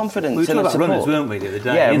 It's a confidence. We were talking about runners, weren't we, the other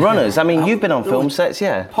day? Yeah, runners. I mean, you've been on film sets,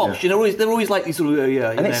 Posh, you know, they're always like these sort of,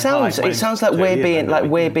 and it sounds like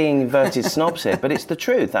we're being inverted snobs here, but it's the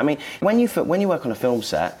truth. I mean, when you work on a film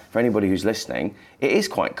set, for anybody who's listening, it is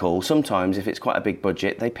quite cool. Sometimes, if it's quite a big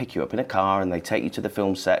budget, they pick you up in a car and they take you to the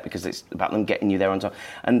film set because it's about them getting you there on time.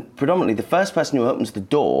 And predominantly, the first person who opens the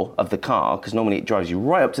door of the car, because normally it drives you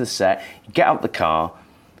right up to the set, you get out the car,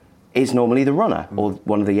 is normally the runner or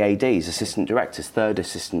one of the ADs, assistant directors, third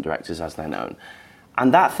assistant directors as they're known.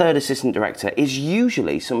 And that third assistant director is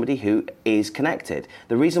usually somebody who is connected.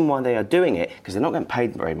 The reason why they are doing it, because they're not getting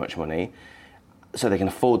paid very much money, so they can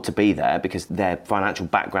afford to be there because their financial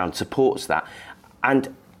background supports that.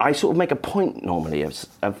 And I sort of make a point normally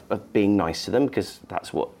of being nice to them, because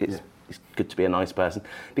that's what it's good to be a nice person,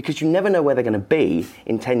 because you never know where they're going to be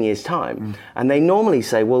in 10 years' time. And they normally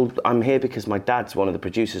say, well, I'm here because my dad's one of the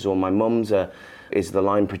producers, or my mum's is the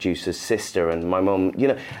line producer's sister, and my mum, you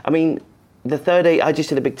know, I mean, I just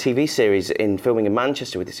did a big TV series filming in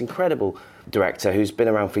Manchester with this incredible director who's been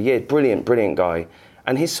around for years, brilliant guy,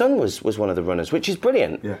 and his son was one of the runners, which is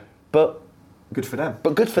brilliant. Yeah. But good for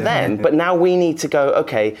them. But now we need to go,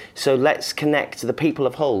 okay, so let's connect to the people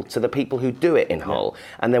of Hull, to the people who do it in Hull,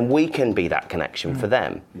 and then we can be that connection for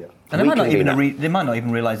them. Yeah. And they might not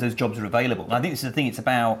even realise those jobs are available. And I think this is the thing, it's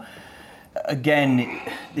about, again,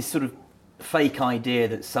 this sort of fake idea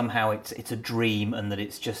that somehow it's a dream and that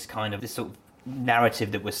it's just kind of this sort of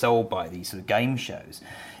narrative that we're sold by these sort of game shows.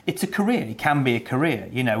 It's a career. It can be a career.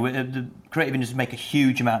 You know, the creative industry make a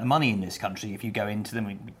huge amount of money in this country if you go into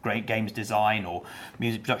them, great games design or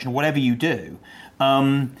music production or whatever you do.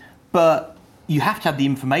 But you have to have the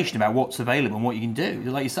information about what's available and what you can do.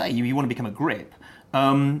 Like you say, you want to become a grip.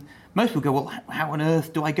 Most people go, well, how on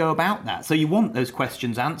earth do I go about that? So you want those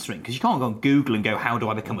questions answering, because you can't go on Google and go, how do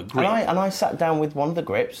I become a grip? And I sat down with one of the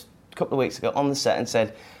grips a couple of weeks ago on the set and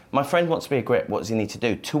said, my friend wants to be a grip, what does he need to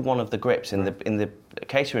do? To one of the grips in the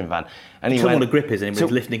catering van. And he went, what a grip is,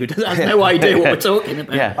 anybody's listening who has no idea what we're talking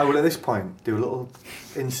about. Yeah. I will at this point do a little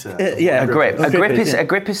insert. A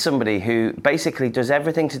grip is somebody who basically does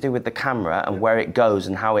everything to do with the camera and where it goes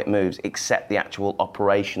and how it moves, except the actual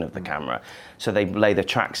operation of the camera. So they lay the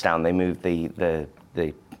tracks down, they move the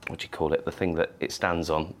what do you call it? The thing that it stands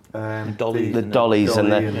on. Dollies. The dollies,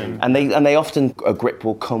 and they often, a grip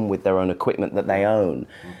will come with their own equipment that they own,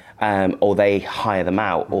 or they hire them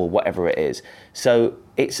out, or whatever it is. So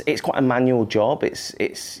it's quite a manual job.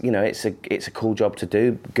 It's a cool job to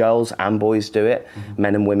do. Girls and boys do it,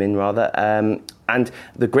 men and women rather. And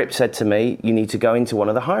the grip said to me, you need to go into one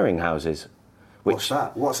of the hiring houses. What's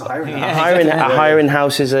that? What's a hiring house? A hiring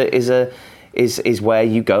house is where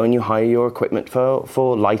you go and you hire your equipment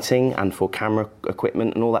for lighting and for camera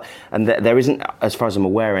equipment and all that. And there isn't, as far as I'm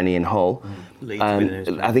aware, any in Hull.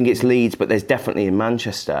 I think it's Leeds, but there's definitely in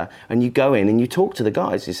Manchester. And you go in and you talk to the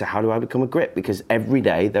guys. You say, how do I become a grip? Because every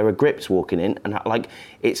day there are grips walking in. And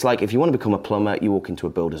it's like if you want to become a plumber, you walk into a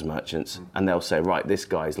builder's merchants and they'll say, right, this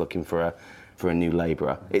guy's looking for a new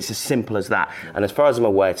labourer. It's as simple as that. And as far as I'm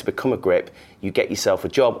aware, to become a grip, you get yourself a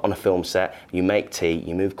job on a film set, you make tea,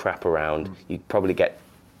 you move crap around, you probably get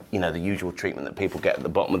the usual treatment that people get at the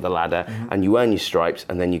bottom of the ladder, and you earn your stripes,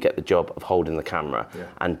 and then you get the job of holding the camera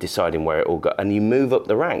and deciding where it all goes, and you move up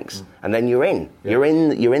the ranks, and then you're in. You're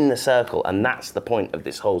in the circle, and that's the point of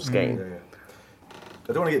this whole scheme.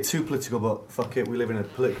 I don't want to get too political, but fuck it, we live in a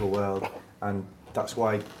political world, and that's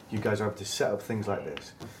why you guys have to set up things like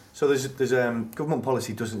this. So there's government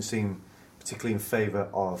policy doesn't seem particularly in favour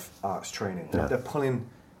of arts training. They're pulling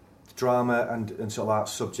drama and sort of art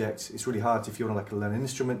subjects. It's really hard if you want to learn an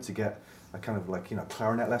instrument to get a kind of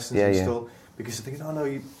clarinet lessons and stuff, because they're thinking, oh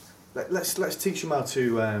no, let's teach them how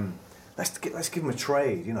to let's give them a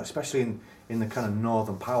trade, especially in the kind of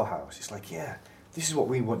northern powerhouse. It's like, this is what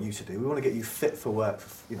we want you to do. We want to get you fit for work,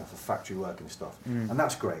 for factory work and stuff, and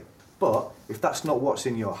that's great. But if that's not what's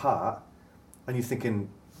in your heart, and you're thinking,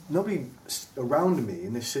 nobody around me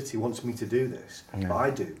in this city wants me to do this, but I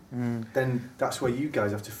do, then that's where you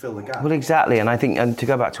guys have to fill the gap. Well, exactly, and I think, and to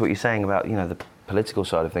go back to what you're saying about, the political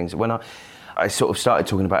side of things, when I sort of started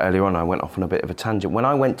talking about earlier on, I went off on a bit of a tangent. When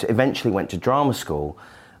I eventually went to drama school,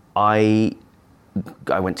 I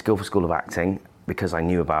went to Guildford School of Acting because I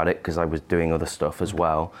knew about it, because I was doing other stuff as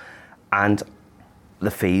well, and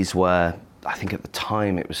the fees were, I think at the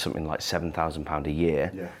time it was something like £7,000 a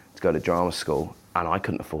year to go to drama school. And I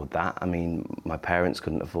couldn't afford that. I mean, my parents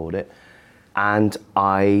couldn't afford it. And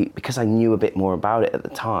because I knew a bit more about it at the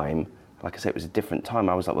time, like I said, it was a different time,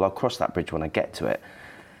 I was like, well, I'll cross that bridge when I get to it.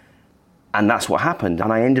 And that's what happened.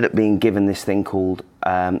 And I ended up being given this thing called,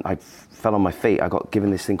 I fell on my feet, I got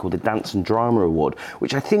given this thing called the Dance and Drama Award,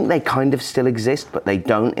 which I think they kind of still exist, but they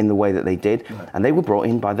don't in the way that they did. Right. And they were brought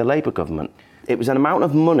in by the Labour government. It was an amount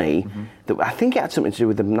of money that I think it had something to do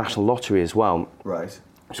with the National Lottery as well. Right.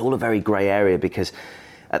 It's all a very grey area, because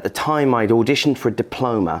at the time I'd auditioned for a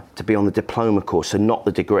diploma to be on the diploma course, so not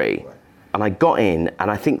the degree. Right. And I got in, and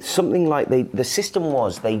I think something like the system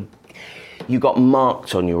was you got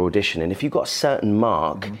marked on your audition, and if you got a certain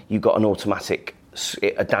mark, you got an automatic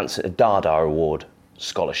a Dada Award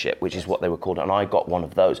scholarship, which is what they were called, and I got one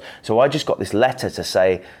of those. So I just got this letter to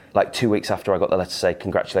say, like 2 weeks after I got the letter to say,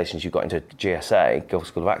 congratulations, you got into GSA, Guildford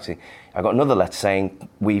School of Acting, I got another letter saying,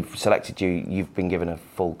 we've selected you, you've been given a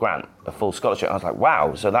full grant, a full scholarship. I was like,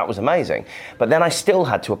 wow, so that was amazing. But then I still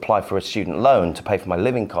had to apply for a student loan to pay for my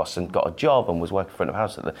living costs, and got a job and was working front of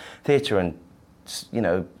house at the theatre and,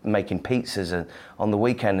 making pizzas on the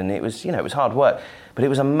weekend, and it was hard work, but it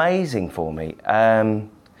was amazing for me.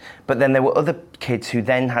 But then there were other kids who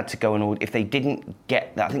then had to go and if they didn't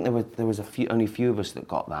get that, I think there was only a few of us that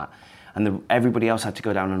got that, and everybody else had to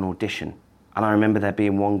go down and audition. And I remember there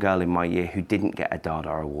being one girl in my year who didn't get a Dada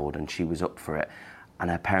Award, and she was up for it, and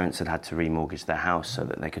her parents had to remortgage their house so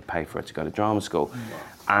that they could pay for her to go to drama school.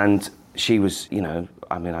 And she was,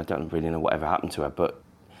 I don't really know whatever happened to her, but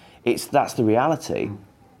that's the reality.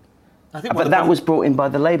 But that was brought in by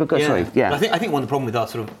the Labour government. I think one of the problem with our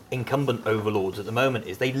sort of incumbent overlords at the moment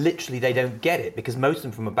is they don't get it, because most of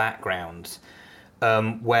them from a background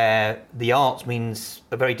where the arts means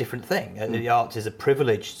a very different thing. The arts is a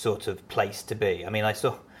privileged sort of place to be. I mean, I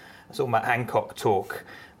saw Matt Hancock talk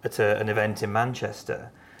at an event in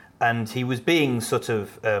Manchester, and he was being sort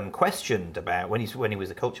of questioned about when he was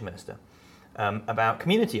the culture minister. About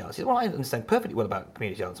community arts. He said, well, I understand perfectly well about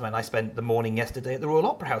community arts. I mean, I spent the morning yesterday at the Royal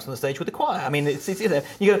Opera House on the stage with the choir. I mean, it's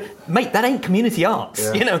you go, mate, that ain't community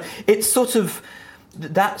arts. Yeah. It's sort of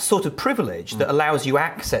that sort of privilege that allows you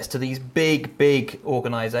access to these big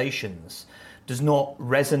organisations does not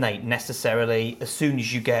resonate necessarily as soon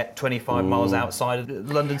as you get 25 miles outside of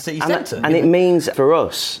the London city centre. And it means for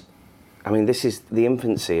us, I mean, this is the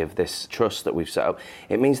infancy of this trust that we've set up.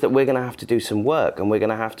 It means that we're going to have to do some work, and we're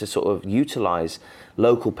going to have to sort of utilise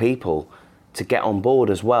local people to get on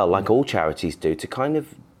board as well, like all charities do, to kind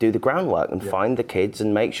of do the groundwork and find the kids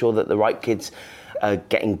and make sure that the right kids are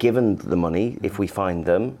getting given the money if we find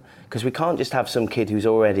them. Because we can't just have some kid who's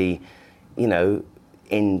already,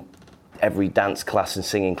 in every dance class and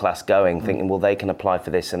singing class going, thinking, well, they can apply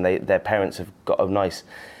for this, and their parents have got a nice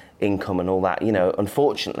income and all that.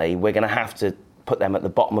 Unfortunately, we're going to have to put them at the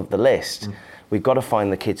bottom of the list. We've got to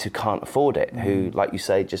find the kids who can't afford it, who, like you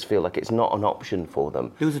say, just feel like it's not an option for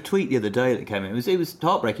them. There was a tweet the other day that came in. It was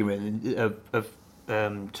heartbreaking, really, of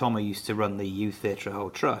Tom, who used to run the youth theatre at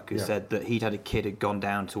Hull Truck, who said that he'd had a kid who'd gone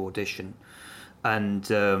down to audition and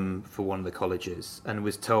for one of the colleges, and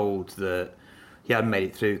was told that he hadn't made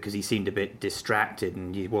it through because he seemed a bit distracted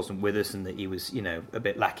and he wasn't with us, and that he was, a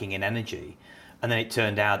bit lacking in energy. And then it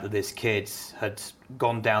turned out that this kid had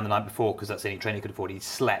gone down the night before, because that's the only train he could afford. He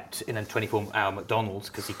slept in a 24-hour McDonald's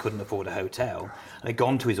because he couldn't afford a hotel, and had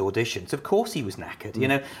gone to his audition. So of course he was knackered, you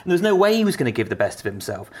know. And there was no way he was going to give the best of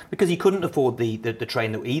himself, because he couldn't afford the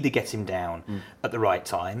train that would either get him down at the right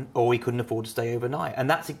time, or he couldn't afford to stay overnight. And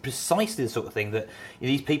that's precisely the sort of thing that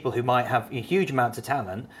these people who might have huge amounts of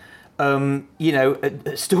talent,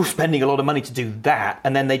 still spending a lot of money to do that,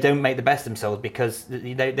 and then they don't make the best of themselves because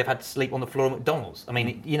they've had to sleep on the floor of McDonald's. I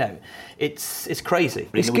mean, it's crazy.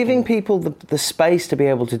 It's giving people the space to be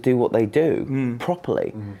able to do what they do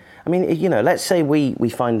properly. I mean, let's say we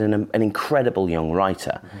find an incredible young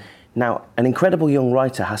writer. Now, an incredible young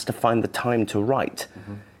writer has to find the time to write.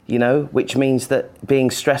 Which means that being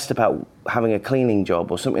stressed about having a cleaning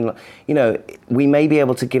job or something like, we may be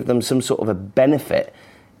able to give them some sort of a benefit,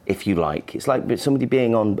 if you like. It's like somebody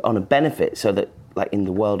being on a benefit, so that, like in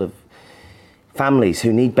the world of families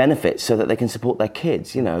who need benefits so that they can support their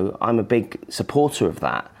kids, I'm a big supporter of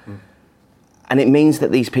that. And it means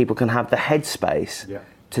that these people can have the headspace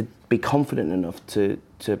to be confident enough to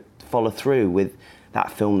follow through with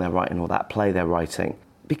that film they're writing or that play they're writing.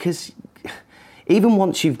 Because even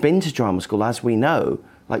once you've been to drama school, as we know,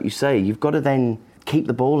 like you say, you've got to then keep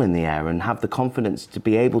the ball in the air and have the confidence to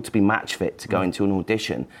be able to be match fit to go into an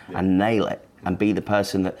audition and nail it and be the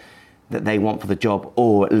person that they want for the job,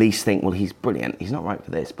 or at least think, well, he's brilliant, he's not right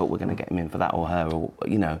for this, but we're going to get him in for that, or her, or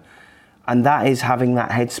and that is having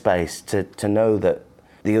that headspace to know that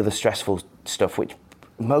the other stressful stuff, which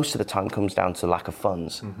most of the time comes down to lack of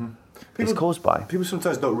funds, is caused by. People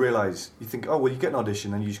sometimes don't realise, you think, oh, well, you get an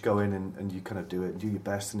audition and you just go in and you kind of do it and do your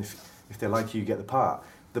best, and if they like you get the part.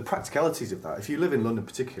 The practicalities of that, if you live in London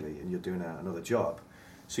particularly and you're doing another job,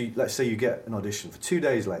 so let's say you get an audition for 2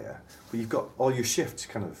 days later, but you've got all your shifts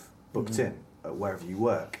kind of booked in at wherever you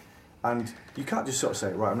work, and you can't just sort of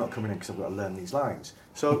say, right, I'm not coming in because I've got to learn these lines.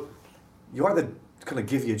 So you either kind of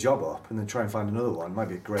give your job up and then try and find another one. Might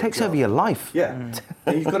be a great takes job. over your life. Yeah, and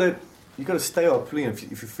you've got to stay up. If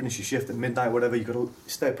you finish your shift at midnight, whatever, you've got to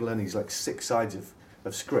stay up and learn these like 6 sides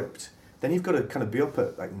of script. Then you've got to kind of be up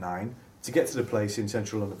at like 9 to get to the place in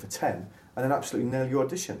central London for 10, and then absolutely nail your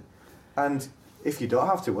audition. And if you don't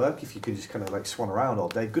have to work, if you can just kind of like swan around all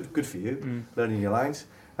day, good for you, learning your lines.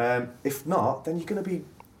 If not, then you're going to be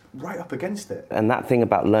right up against it. And that thing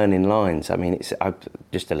about learning lines, I mean,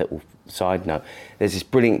 just a little side note. There's this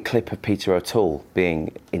brilliant clip of Peter O'Toole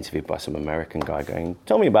being interviewed by some American guy going,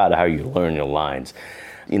 tell me about how you learn your lines.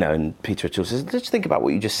 And Peter O'Toole says, just think about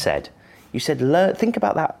what you just said. You said, think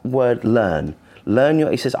about that word learn.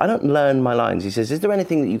 He says, I don't learn my lines. He says, is there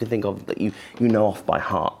anything that you can think of that you know off by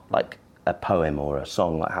heart, like a poem or a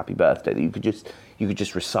song like Happy Birthday, that you could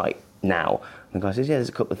just recite now? And the guy says, yeah, there's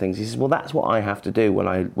a couple of things. He says, well, that's what I have to do when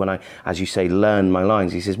I, as you say, learn my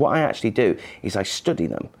lines. He says, what I actually do is I study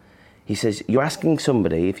them. He says, you're asking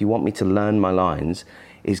somebody, if you want me to learn my lines,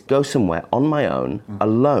 is go somewhere on my own,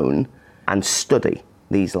 alone, and study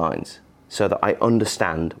these lines so that I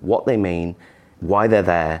understand what they mean, why they're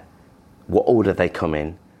there, what order they come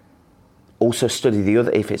in. Also study the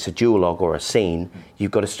other, if it's a duologue or a scene,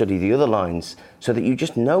 you've got to study the other lines so that you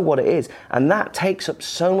just know what it is. And that takes up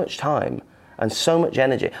so much time and so much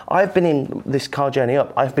energy. I've been in this car journey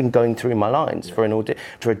up, I've been going through my lines for not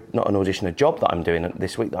an audition, a job that I'm doing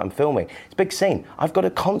this week that I'm filming. It's a big scene. I've got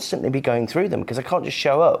to constantly be going through them because I can't just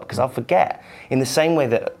show up because I'll forget. In the same way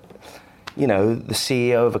that the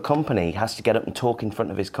CEO of a company has to get up and talk in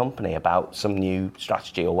front of his company about some new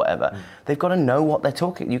strategy or whatever. They've got to know what they're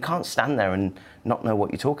talking. You can't stand there and not know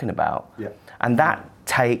what you're talking about. Yeah. And that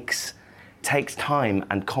takes time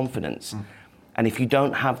and confidence. And if you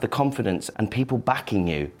don't have the confidence and people backing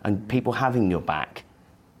you and people having your back,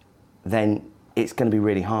 then it's going to be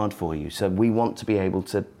really hard for you. So we want to be able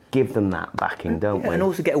to give them that backing, don't we? And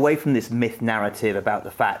also get away from this myth narrative about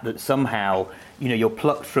the fact that somehow, you're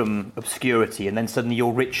plucked from obscurity and then suddenly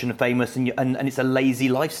you're rich and famous and it's a lazy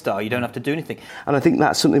lifestyle. You don't have to do anything. And I think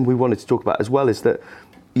that's something we wanted to talk about as well, is that,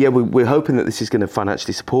 we're hoping that this is going to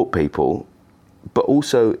financially support people, but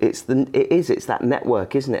also it's that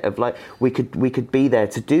network, isn't it? Of like, we could be there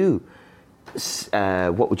to do,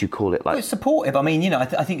 what would you call it? Like, well, it's supportive. I mean, I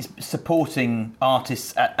think it's supporting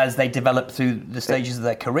artists as they develop through the stages of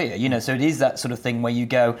their career. So it is that sort of thing where you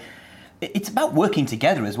go. It's about working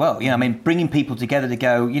together as well. Bringing people together to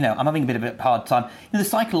go. I'm having a bit of a hard time. The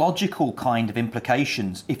psychological kind of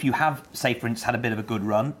implications. If you have, say, for instance, had a bit of a good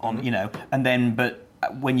run on, and then but.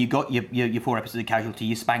 When you got your 4 episodes of Casualty,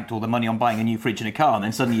 you spanked all the money on buying a new fridge and a car, and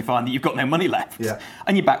then suddenly you find that you've got no money left,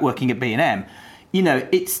 and you're back working at B&M.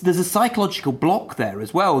 there's a psychological block there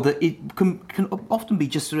as well that it can often be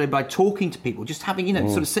just sort of by talking to people, just having,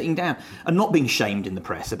 sort of sitting down and not being shamed in the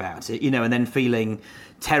press about it, and then feeling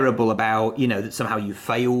terrible about, that somehow you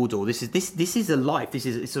failed, or this is a life, this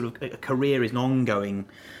is sort of a career is an ongoing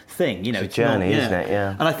thing, it's a journey, isn't it?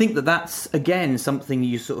 Yeah. And I think that's again something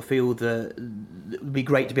you sort of feel that it would be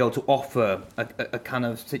great to be able to offer a kind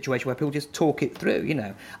of situation where people just talk it through,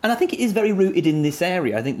 And I think it is very rooted in this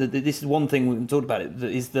area. I think that this is one thing we've talked about,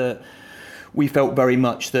 that is that we felt very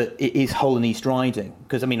much that it is Hull and East Riding,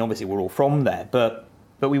 because obviously we're all from there, but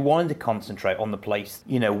we wanted to concentrate on the place,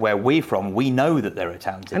 where we're from. We know that there are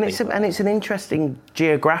talented people. And it's an interesting,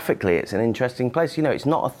 geographically, it's an interesting place. It's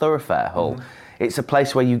not a thoroughfare, Hull. It's a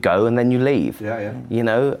place where you go and then you leave. Yeah.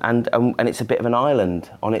 And it's a bit of an island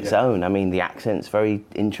on its own. The accent's very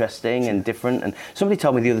interesting and different. And somebody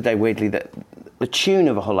told me the other day, weirdly, that the tune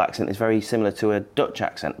of a Hull accent is very similar to a Dutch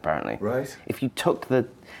accent, apparently. Right. If you took the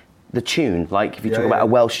tune, like if you talk about a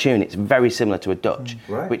Welsh tune, it's very similar to a Dutch,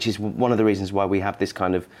 which is one of the reasons why we have this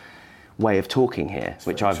kind of way of talking here,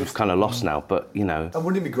 which I've kind of lost now, but And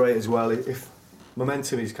wouldn't it be great as well if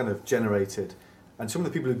momentum is kind of generated and some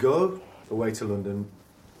of the people who go away to London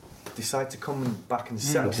decide to come back and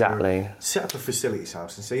set up a facilities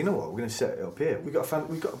house and say, you know what, we're going to set it up here. We've got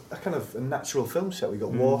a kind of a natural film set. We've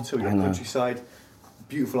got water, we've got countryside,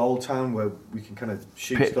 beautiful old town where we can kind of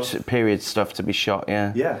shoot stuff. Period stuff to be shot,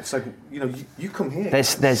 yeah. Yeah, it's like, you come here.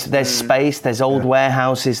 There's space, there's old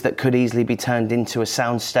warehouses that could easily be turned into a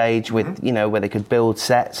sound stage with, where they could build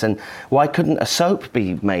sets. And why couldn't a soap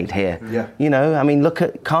be made here? Yeah. Look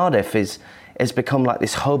at Cardiff has become like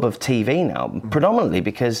this hub of TV now, predominantly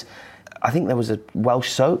because I think there was a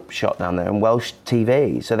Welsh soap shot down there and Welsh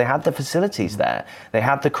TV. So they had the facilities there, they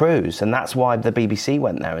had the crews, and that's why the BBC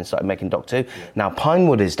went there and started making Doc 2. Yeah. Now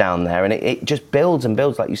Pinewood is down there, and it just builds and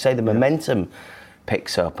builds, like you say, the momentum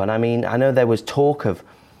picks up. And I know there was talk of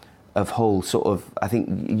Hull sort of, I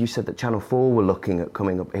think you said that Channel 4 were looking at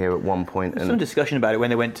coming up here at one point. There's some discussion about it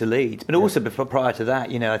when they went to Leeds, but also prior to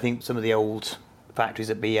that, I think some of the old factories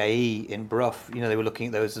at BAE in Brough, they were looking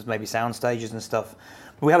at those as maybe sound stages and stuff.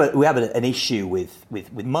 We have an issue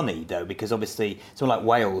with money, though, because obviously someone like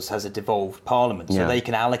Wales has a devolved parliament, so they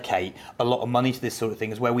can allocate a lot of money to this sort of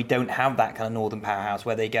thing, as where we don't have that kind of northern powerhouse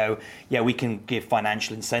where they go, we can give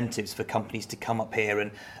financial incentives for companies to come up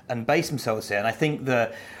here and base themselves here. And I think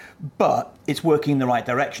but it's working in the right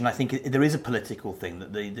direction. I think there is a political thing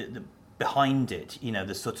that the behind it,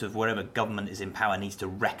 the sort of wherever government is in power needs to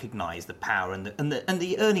recognise the power and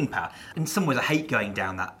the earning power. In some ways, I hate going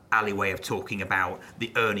down that alleyway of talking about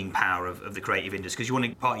the earning power of the creative industry, because you want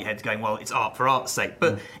to part of your head going, well, it's art for art's sake,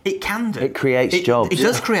 but it can do. It creates jobs. It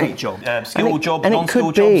does create jobs, skilled jobs, and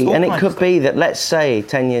non-skilled jobs. And it could be that, let's say,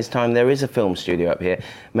 10 years' time, there is a film studio up here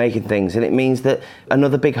making things, and it means that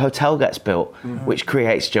another big hotel gets built, which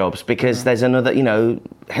creates jobs, because there's another,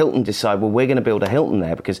 Hilton decide, well, we're going to build a Hilton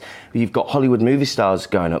there because you've got Hollywood movie stars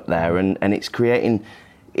going up there, and it's creating.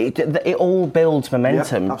 It all builds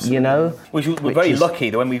momentum, Which we're very lucky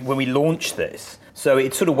that when we launched this, so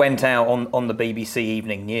it sort of went out on the BBC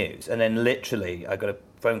Evening News, and then literally I got a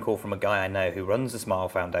phone call from a guy I know who runs the Smile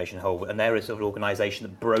Foundation Hull, and they're a sort of organisation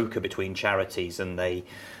that broker between charities, and they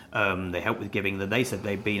help with giving. That they said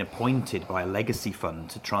they'd been appointed by a legacy fund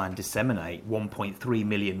to try and disseminate 1.3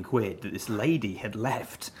 million quid that this lady had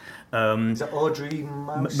left. Is that Audrey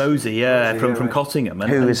Mosey, from Cottingham,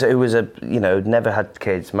 who was a never had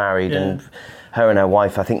kids, married, and her and her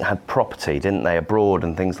wife, I think, had property, didn't they, abroad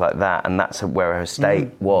and things like that, and that's where her estate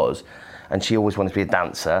was, and she always wanted to be a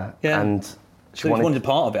dancer, and she wanted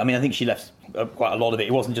part of it. I think she left quite a lot of it.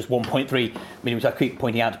 It wasn't just 1.3. Which I keep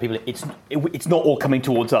pointing out to people, it's not all coming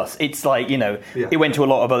towards us. It's like, it went to a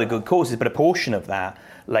lot of other good causes, but a portion of that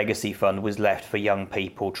legacy fund was left for young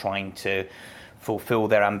people trying to fulfil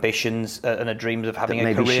their ambitions and their dreams of having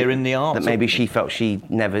a career in the arts. That maybe she felt she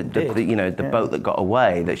never, the boat that got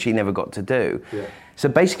away, that she never got to do. Yeah. So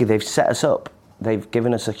basically they've set us up. They've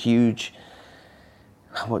given us a huge,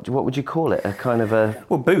 what would you call it? A kind of a...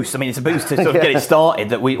 Well, boost. It's a boost to sort of get it started,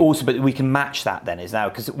 but we can match that then is now,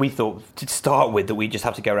 because we thought to start with that we just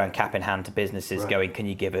have to go around cap in hand to businesses going, can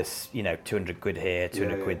you give us, 200 quid here,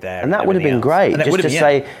 200 quid there. And that would have been great, just to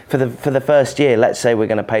say, for the first year, let's say we're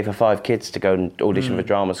going to pay for 5 kids to go and audition for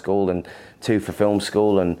drama school and 2 for film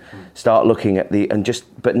school, and start looking at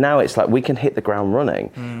but now it's like we can hit the ground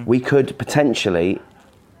running. We could potentially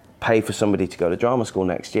pay for somebody to go to drama school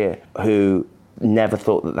next year who never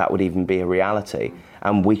thought that would even be a reality,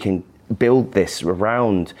 and we can build this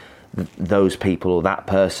around those people or that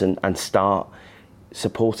person and start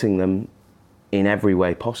supporting them in every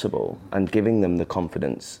way possible and giving them the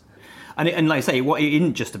confidence. And like I say, it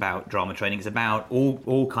isn't just about drama training. It's about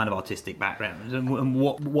all kind of artistic backgrounds and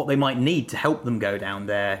what they might need to help them go down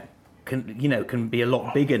there. Can be a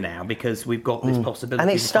lot bigger now because we've got this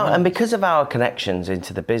possibility. And because of our connections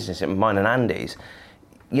into the business, mine and Andy's,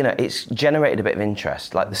 it's generated a bit of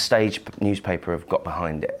interest. Like the Stage newspaper have got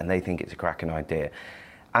behind it, and they think it's a cracking idea.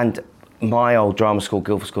 And my old drama school,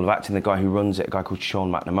 Guildford School of Acting, the guy who runs it, a guy called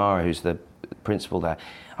Sean McNamara, who's the principal there,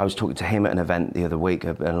 I was talking to him at an event the other week,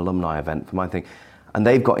 an alumni event for my thing, and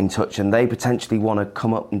they've got in touch and they potentially want to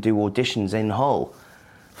come up and do auditions in Hull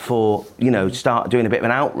for, start doing a bit of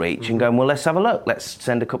an outreach and going, well, let's have a look. Let's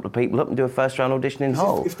send a couple of people up and do a first round audition in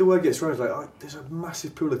Hull. If the word gets around, it's like, there's a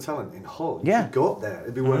massive pool of talent in Hull. You should go up there.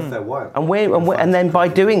 It'd be worth their while. And then by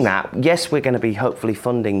doing that, yes, we're going to be hopefully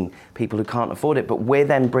funding people who can't afford it, but we're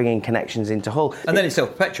then bringing connections into Hull. And then it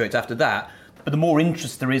self-perpetuates after that. But the more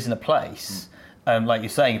interest there is in a place, like you're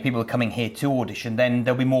saying, if people are coming here to audition, then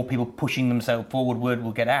there'll be more people pushing themselves forward, word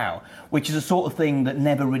will get out, which is a sort of thing that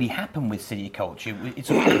never really happened with City of Culture. It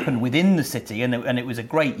sort of happened within the city, and it was a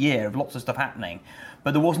great year of lots of stuff happening,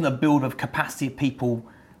 but there wasn't a build of capacity of people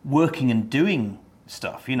working and doing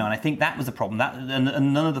stuff, and I think that was the problem.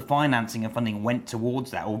 And none of the financing and funding went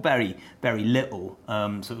towards that, or very, very little,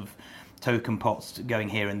 sort of token pots going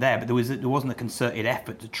here and there, but there wasn't a concerted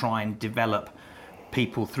effort to try and develop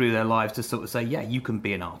people through their lives to sort of say, yeah, you can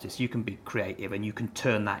be an artist, you can be creative, and you can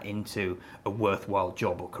turn that into a worthwhile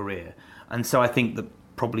job or career. And so I think that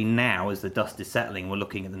probably now, as the dust is settling, we're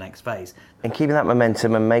looking at the next phase. And keeping that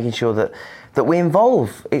momentum and making sure that we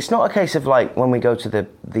involve. It's not a case of like when we go to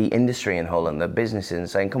the industry in Hull and the businesses and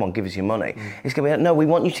saying, come on, give us your money. It's going to be like, no, we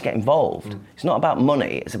want you to get involved. It's not about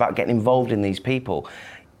money, it's about getting involved in these people.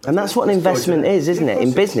 And that's what an investment is, isn't it?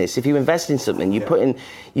 In business, if you invest in something,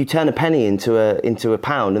 you turn a penny into a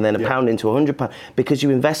pound, and then a pound into £100 because you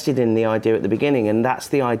invested in the idea at the beginning. And that's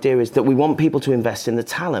the idea, is that we want people to invest in the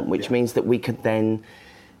talent, which means that we could then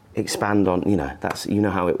expand on. That's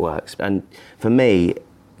how it works. And for me,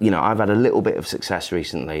 I've had a little bit of success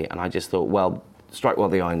recently, and I just thought, well, strike while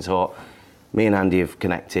the iron's hot. Me and Andy have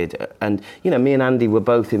connected, and me and Andy were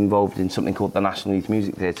both involved in something called the National Youth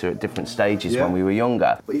Music Theatre at different stages when we were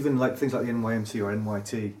younger. But even like things like the NYMT or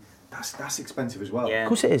NYT, that's expensive as well. Yeah. Of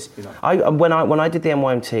course it is. When I did the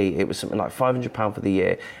NYMT, it was something like £500 for the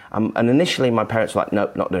year, and initially my parents were like,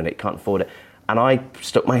 nope, not doing it, can't afford it. And I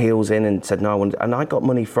stuck my heels in and said no, and I got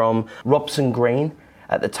money from Robson Green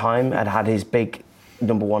at the time, had his big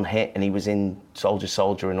 #1 hit, and he was in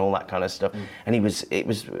Soldier and all that kind of stuff. And it was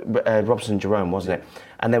Robson Jerome, wasn't it?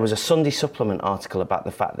 And there was a Sunday Supplement article about the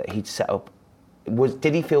fact that he'd set up.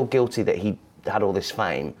 Did he feel guilty that he had all this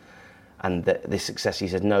fame and this success? He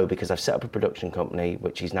said no, because I've set up a production company,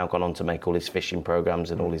 which he's now gone on to make all his fishing programs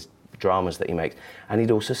and all his dramas that he makes. And he'd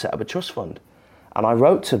also set up a trust fund. And I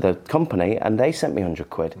wrote to the company, and they sent me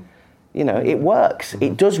 £100. It works.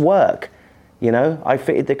 It does work. I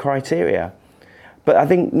fitted the criteria. But I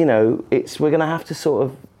think, we're going to have to sort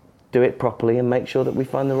of do it properly and make sure that we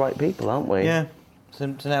find the right people, aren't we? Yeah. So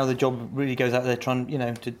now the job really goes out there trying,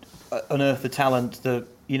 to unearth the talent that,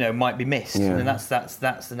 might be missed. Yeah. And that's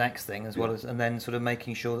the next thing, as well as, and then sort of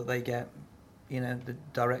making sure that they get, the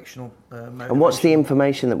directional motivation. And what's the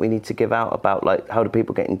information that we need to give out about, like, how do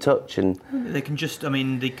people get in touch? And they can just,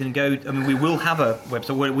 they can go, we will have a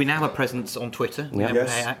website. We now have a presence on Twitter. We have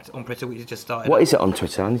Act on Twitter, which just started. What is it on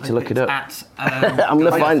Twitter? I need to look it up. I'm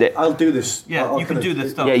going to find it. I'll do this. Yeah, you can do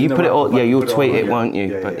this stuff. Yeah, you put it all, you'll tweet it, won't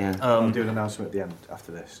you? I'll do an announcement at the end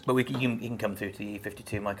after this. But you can come through to the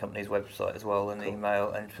E52, my company's website as well, and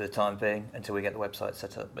email, and for the time being, until we get the website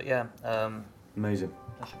set up. But yeah. Amazing.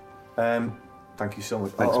 Thank you so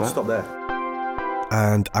much. I'll stop there.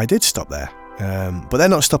 And I did stop there. But they're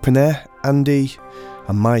not stopping there. Andy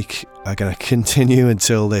and Mike are going to continue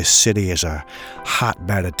until this city is a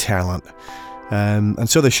hotbed of talent. And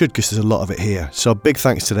so they should, because there's a lot of it here. So big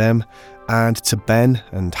thanks to them, and to Ben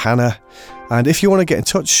and Hannah. And if you want to get in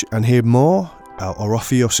touch and hear more, or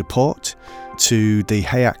offer your support to the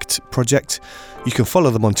Hayact project, you can follow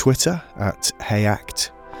them on Twitter at Hayact,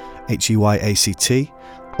 HEYACT.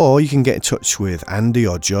 Or you can get in touch with Andy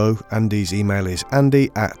or Joe. Andy's email is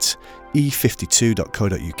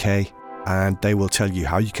andy@e52.co.uk, and they will tell you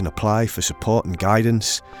how you can apply for support and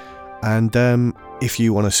guidance. And if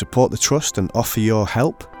you want to support the trust and offer your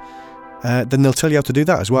help, then they'll tell you how to do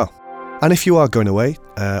that as well. And if you are going away,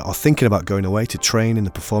 or thinking about going away to train in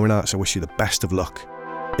the performing arts, I wish you the best of luck.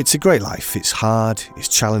 It's a great life. It's hard, it's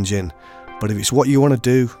challenging, but if it's what you want to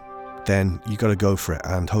do, then you got to go for it.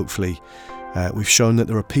 And hopefully we've shown that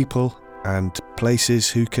there are people and places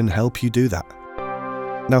who can help you do that.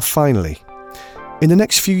 Now finally, In the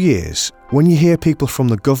next few years, when you hear people from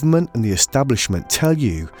the government and the establishment tell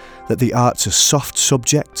you that the arts are soft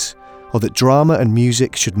subjects, or that drama and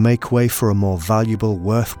music should make way for a more valuable,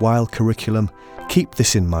 worthwhile curriculum, keep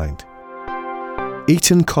this in mind.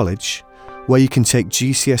 Eton College, where you can take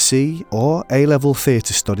GCSE or A-level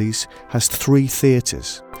theatre studies, has 3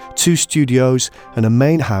 theatres, 2 studios and a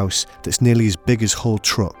main house that's nearly as big as Hull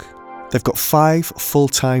Truck. They've got 5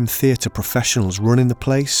 full-time theatre professionals running the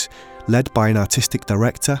place, led by an artistic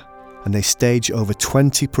director, and they stage over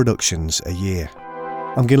 20 productions a year.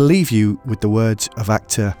 I'm going to leave you with the words of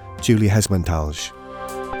actor Julie Hesmontalge.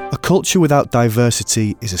 A culture without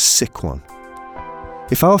diversity is a sick one.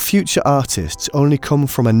 If our future artists only come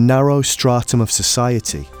from a narrow stratum of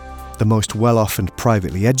society, the most well-off and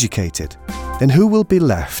privately educated, then who will be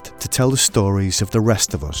left to tell the stories of the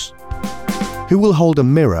rest of us? Who will hold a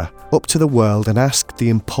mirror up to the world and ask the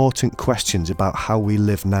important questions about how we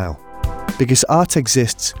live now? Because art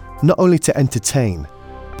exists not only to entertain,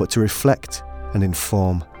 but to reflect and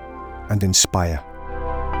inform and inspire.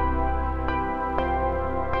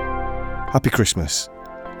 Happy Christmas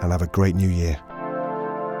and have a great new year.